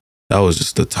that was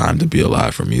just the time to be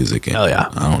alive for music. And hell yeah.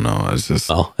 I don't know. It's just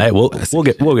hey, we'll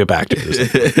get back to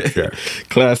this. Sure.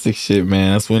 Classic shit,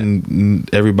 man. That's when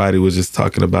everybody was just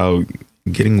talking about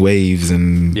getting waves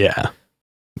and I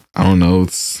don't know,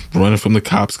 it's running from the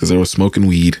cops because they were smoking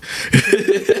weed.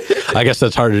 I guess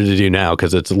that's harder to do now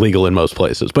because it's legal in most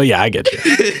places. But yeah, I get you.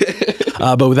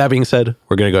 But with that being said,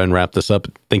 we're going to go ahead and wrap this up.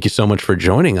 Thank you so much for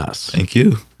joining us. Thank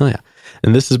you. Oh yeah.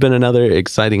 And this has been another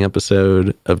exciting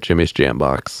episode of Jimmy's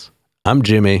Jambox. I'm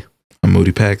Jimmy. I'm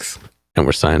Moody Pax. And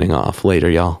we're signing off. Later,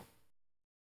 y'all.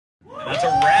 That's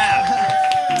a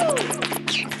wrap.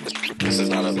 This is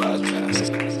not a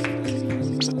podcast.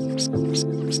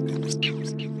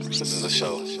 This is a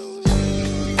show.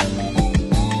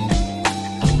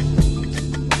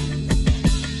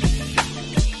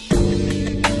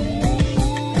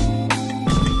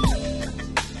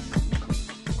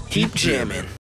 Keep Jamming.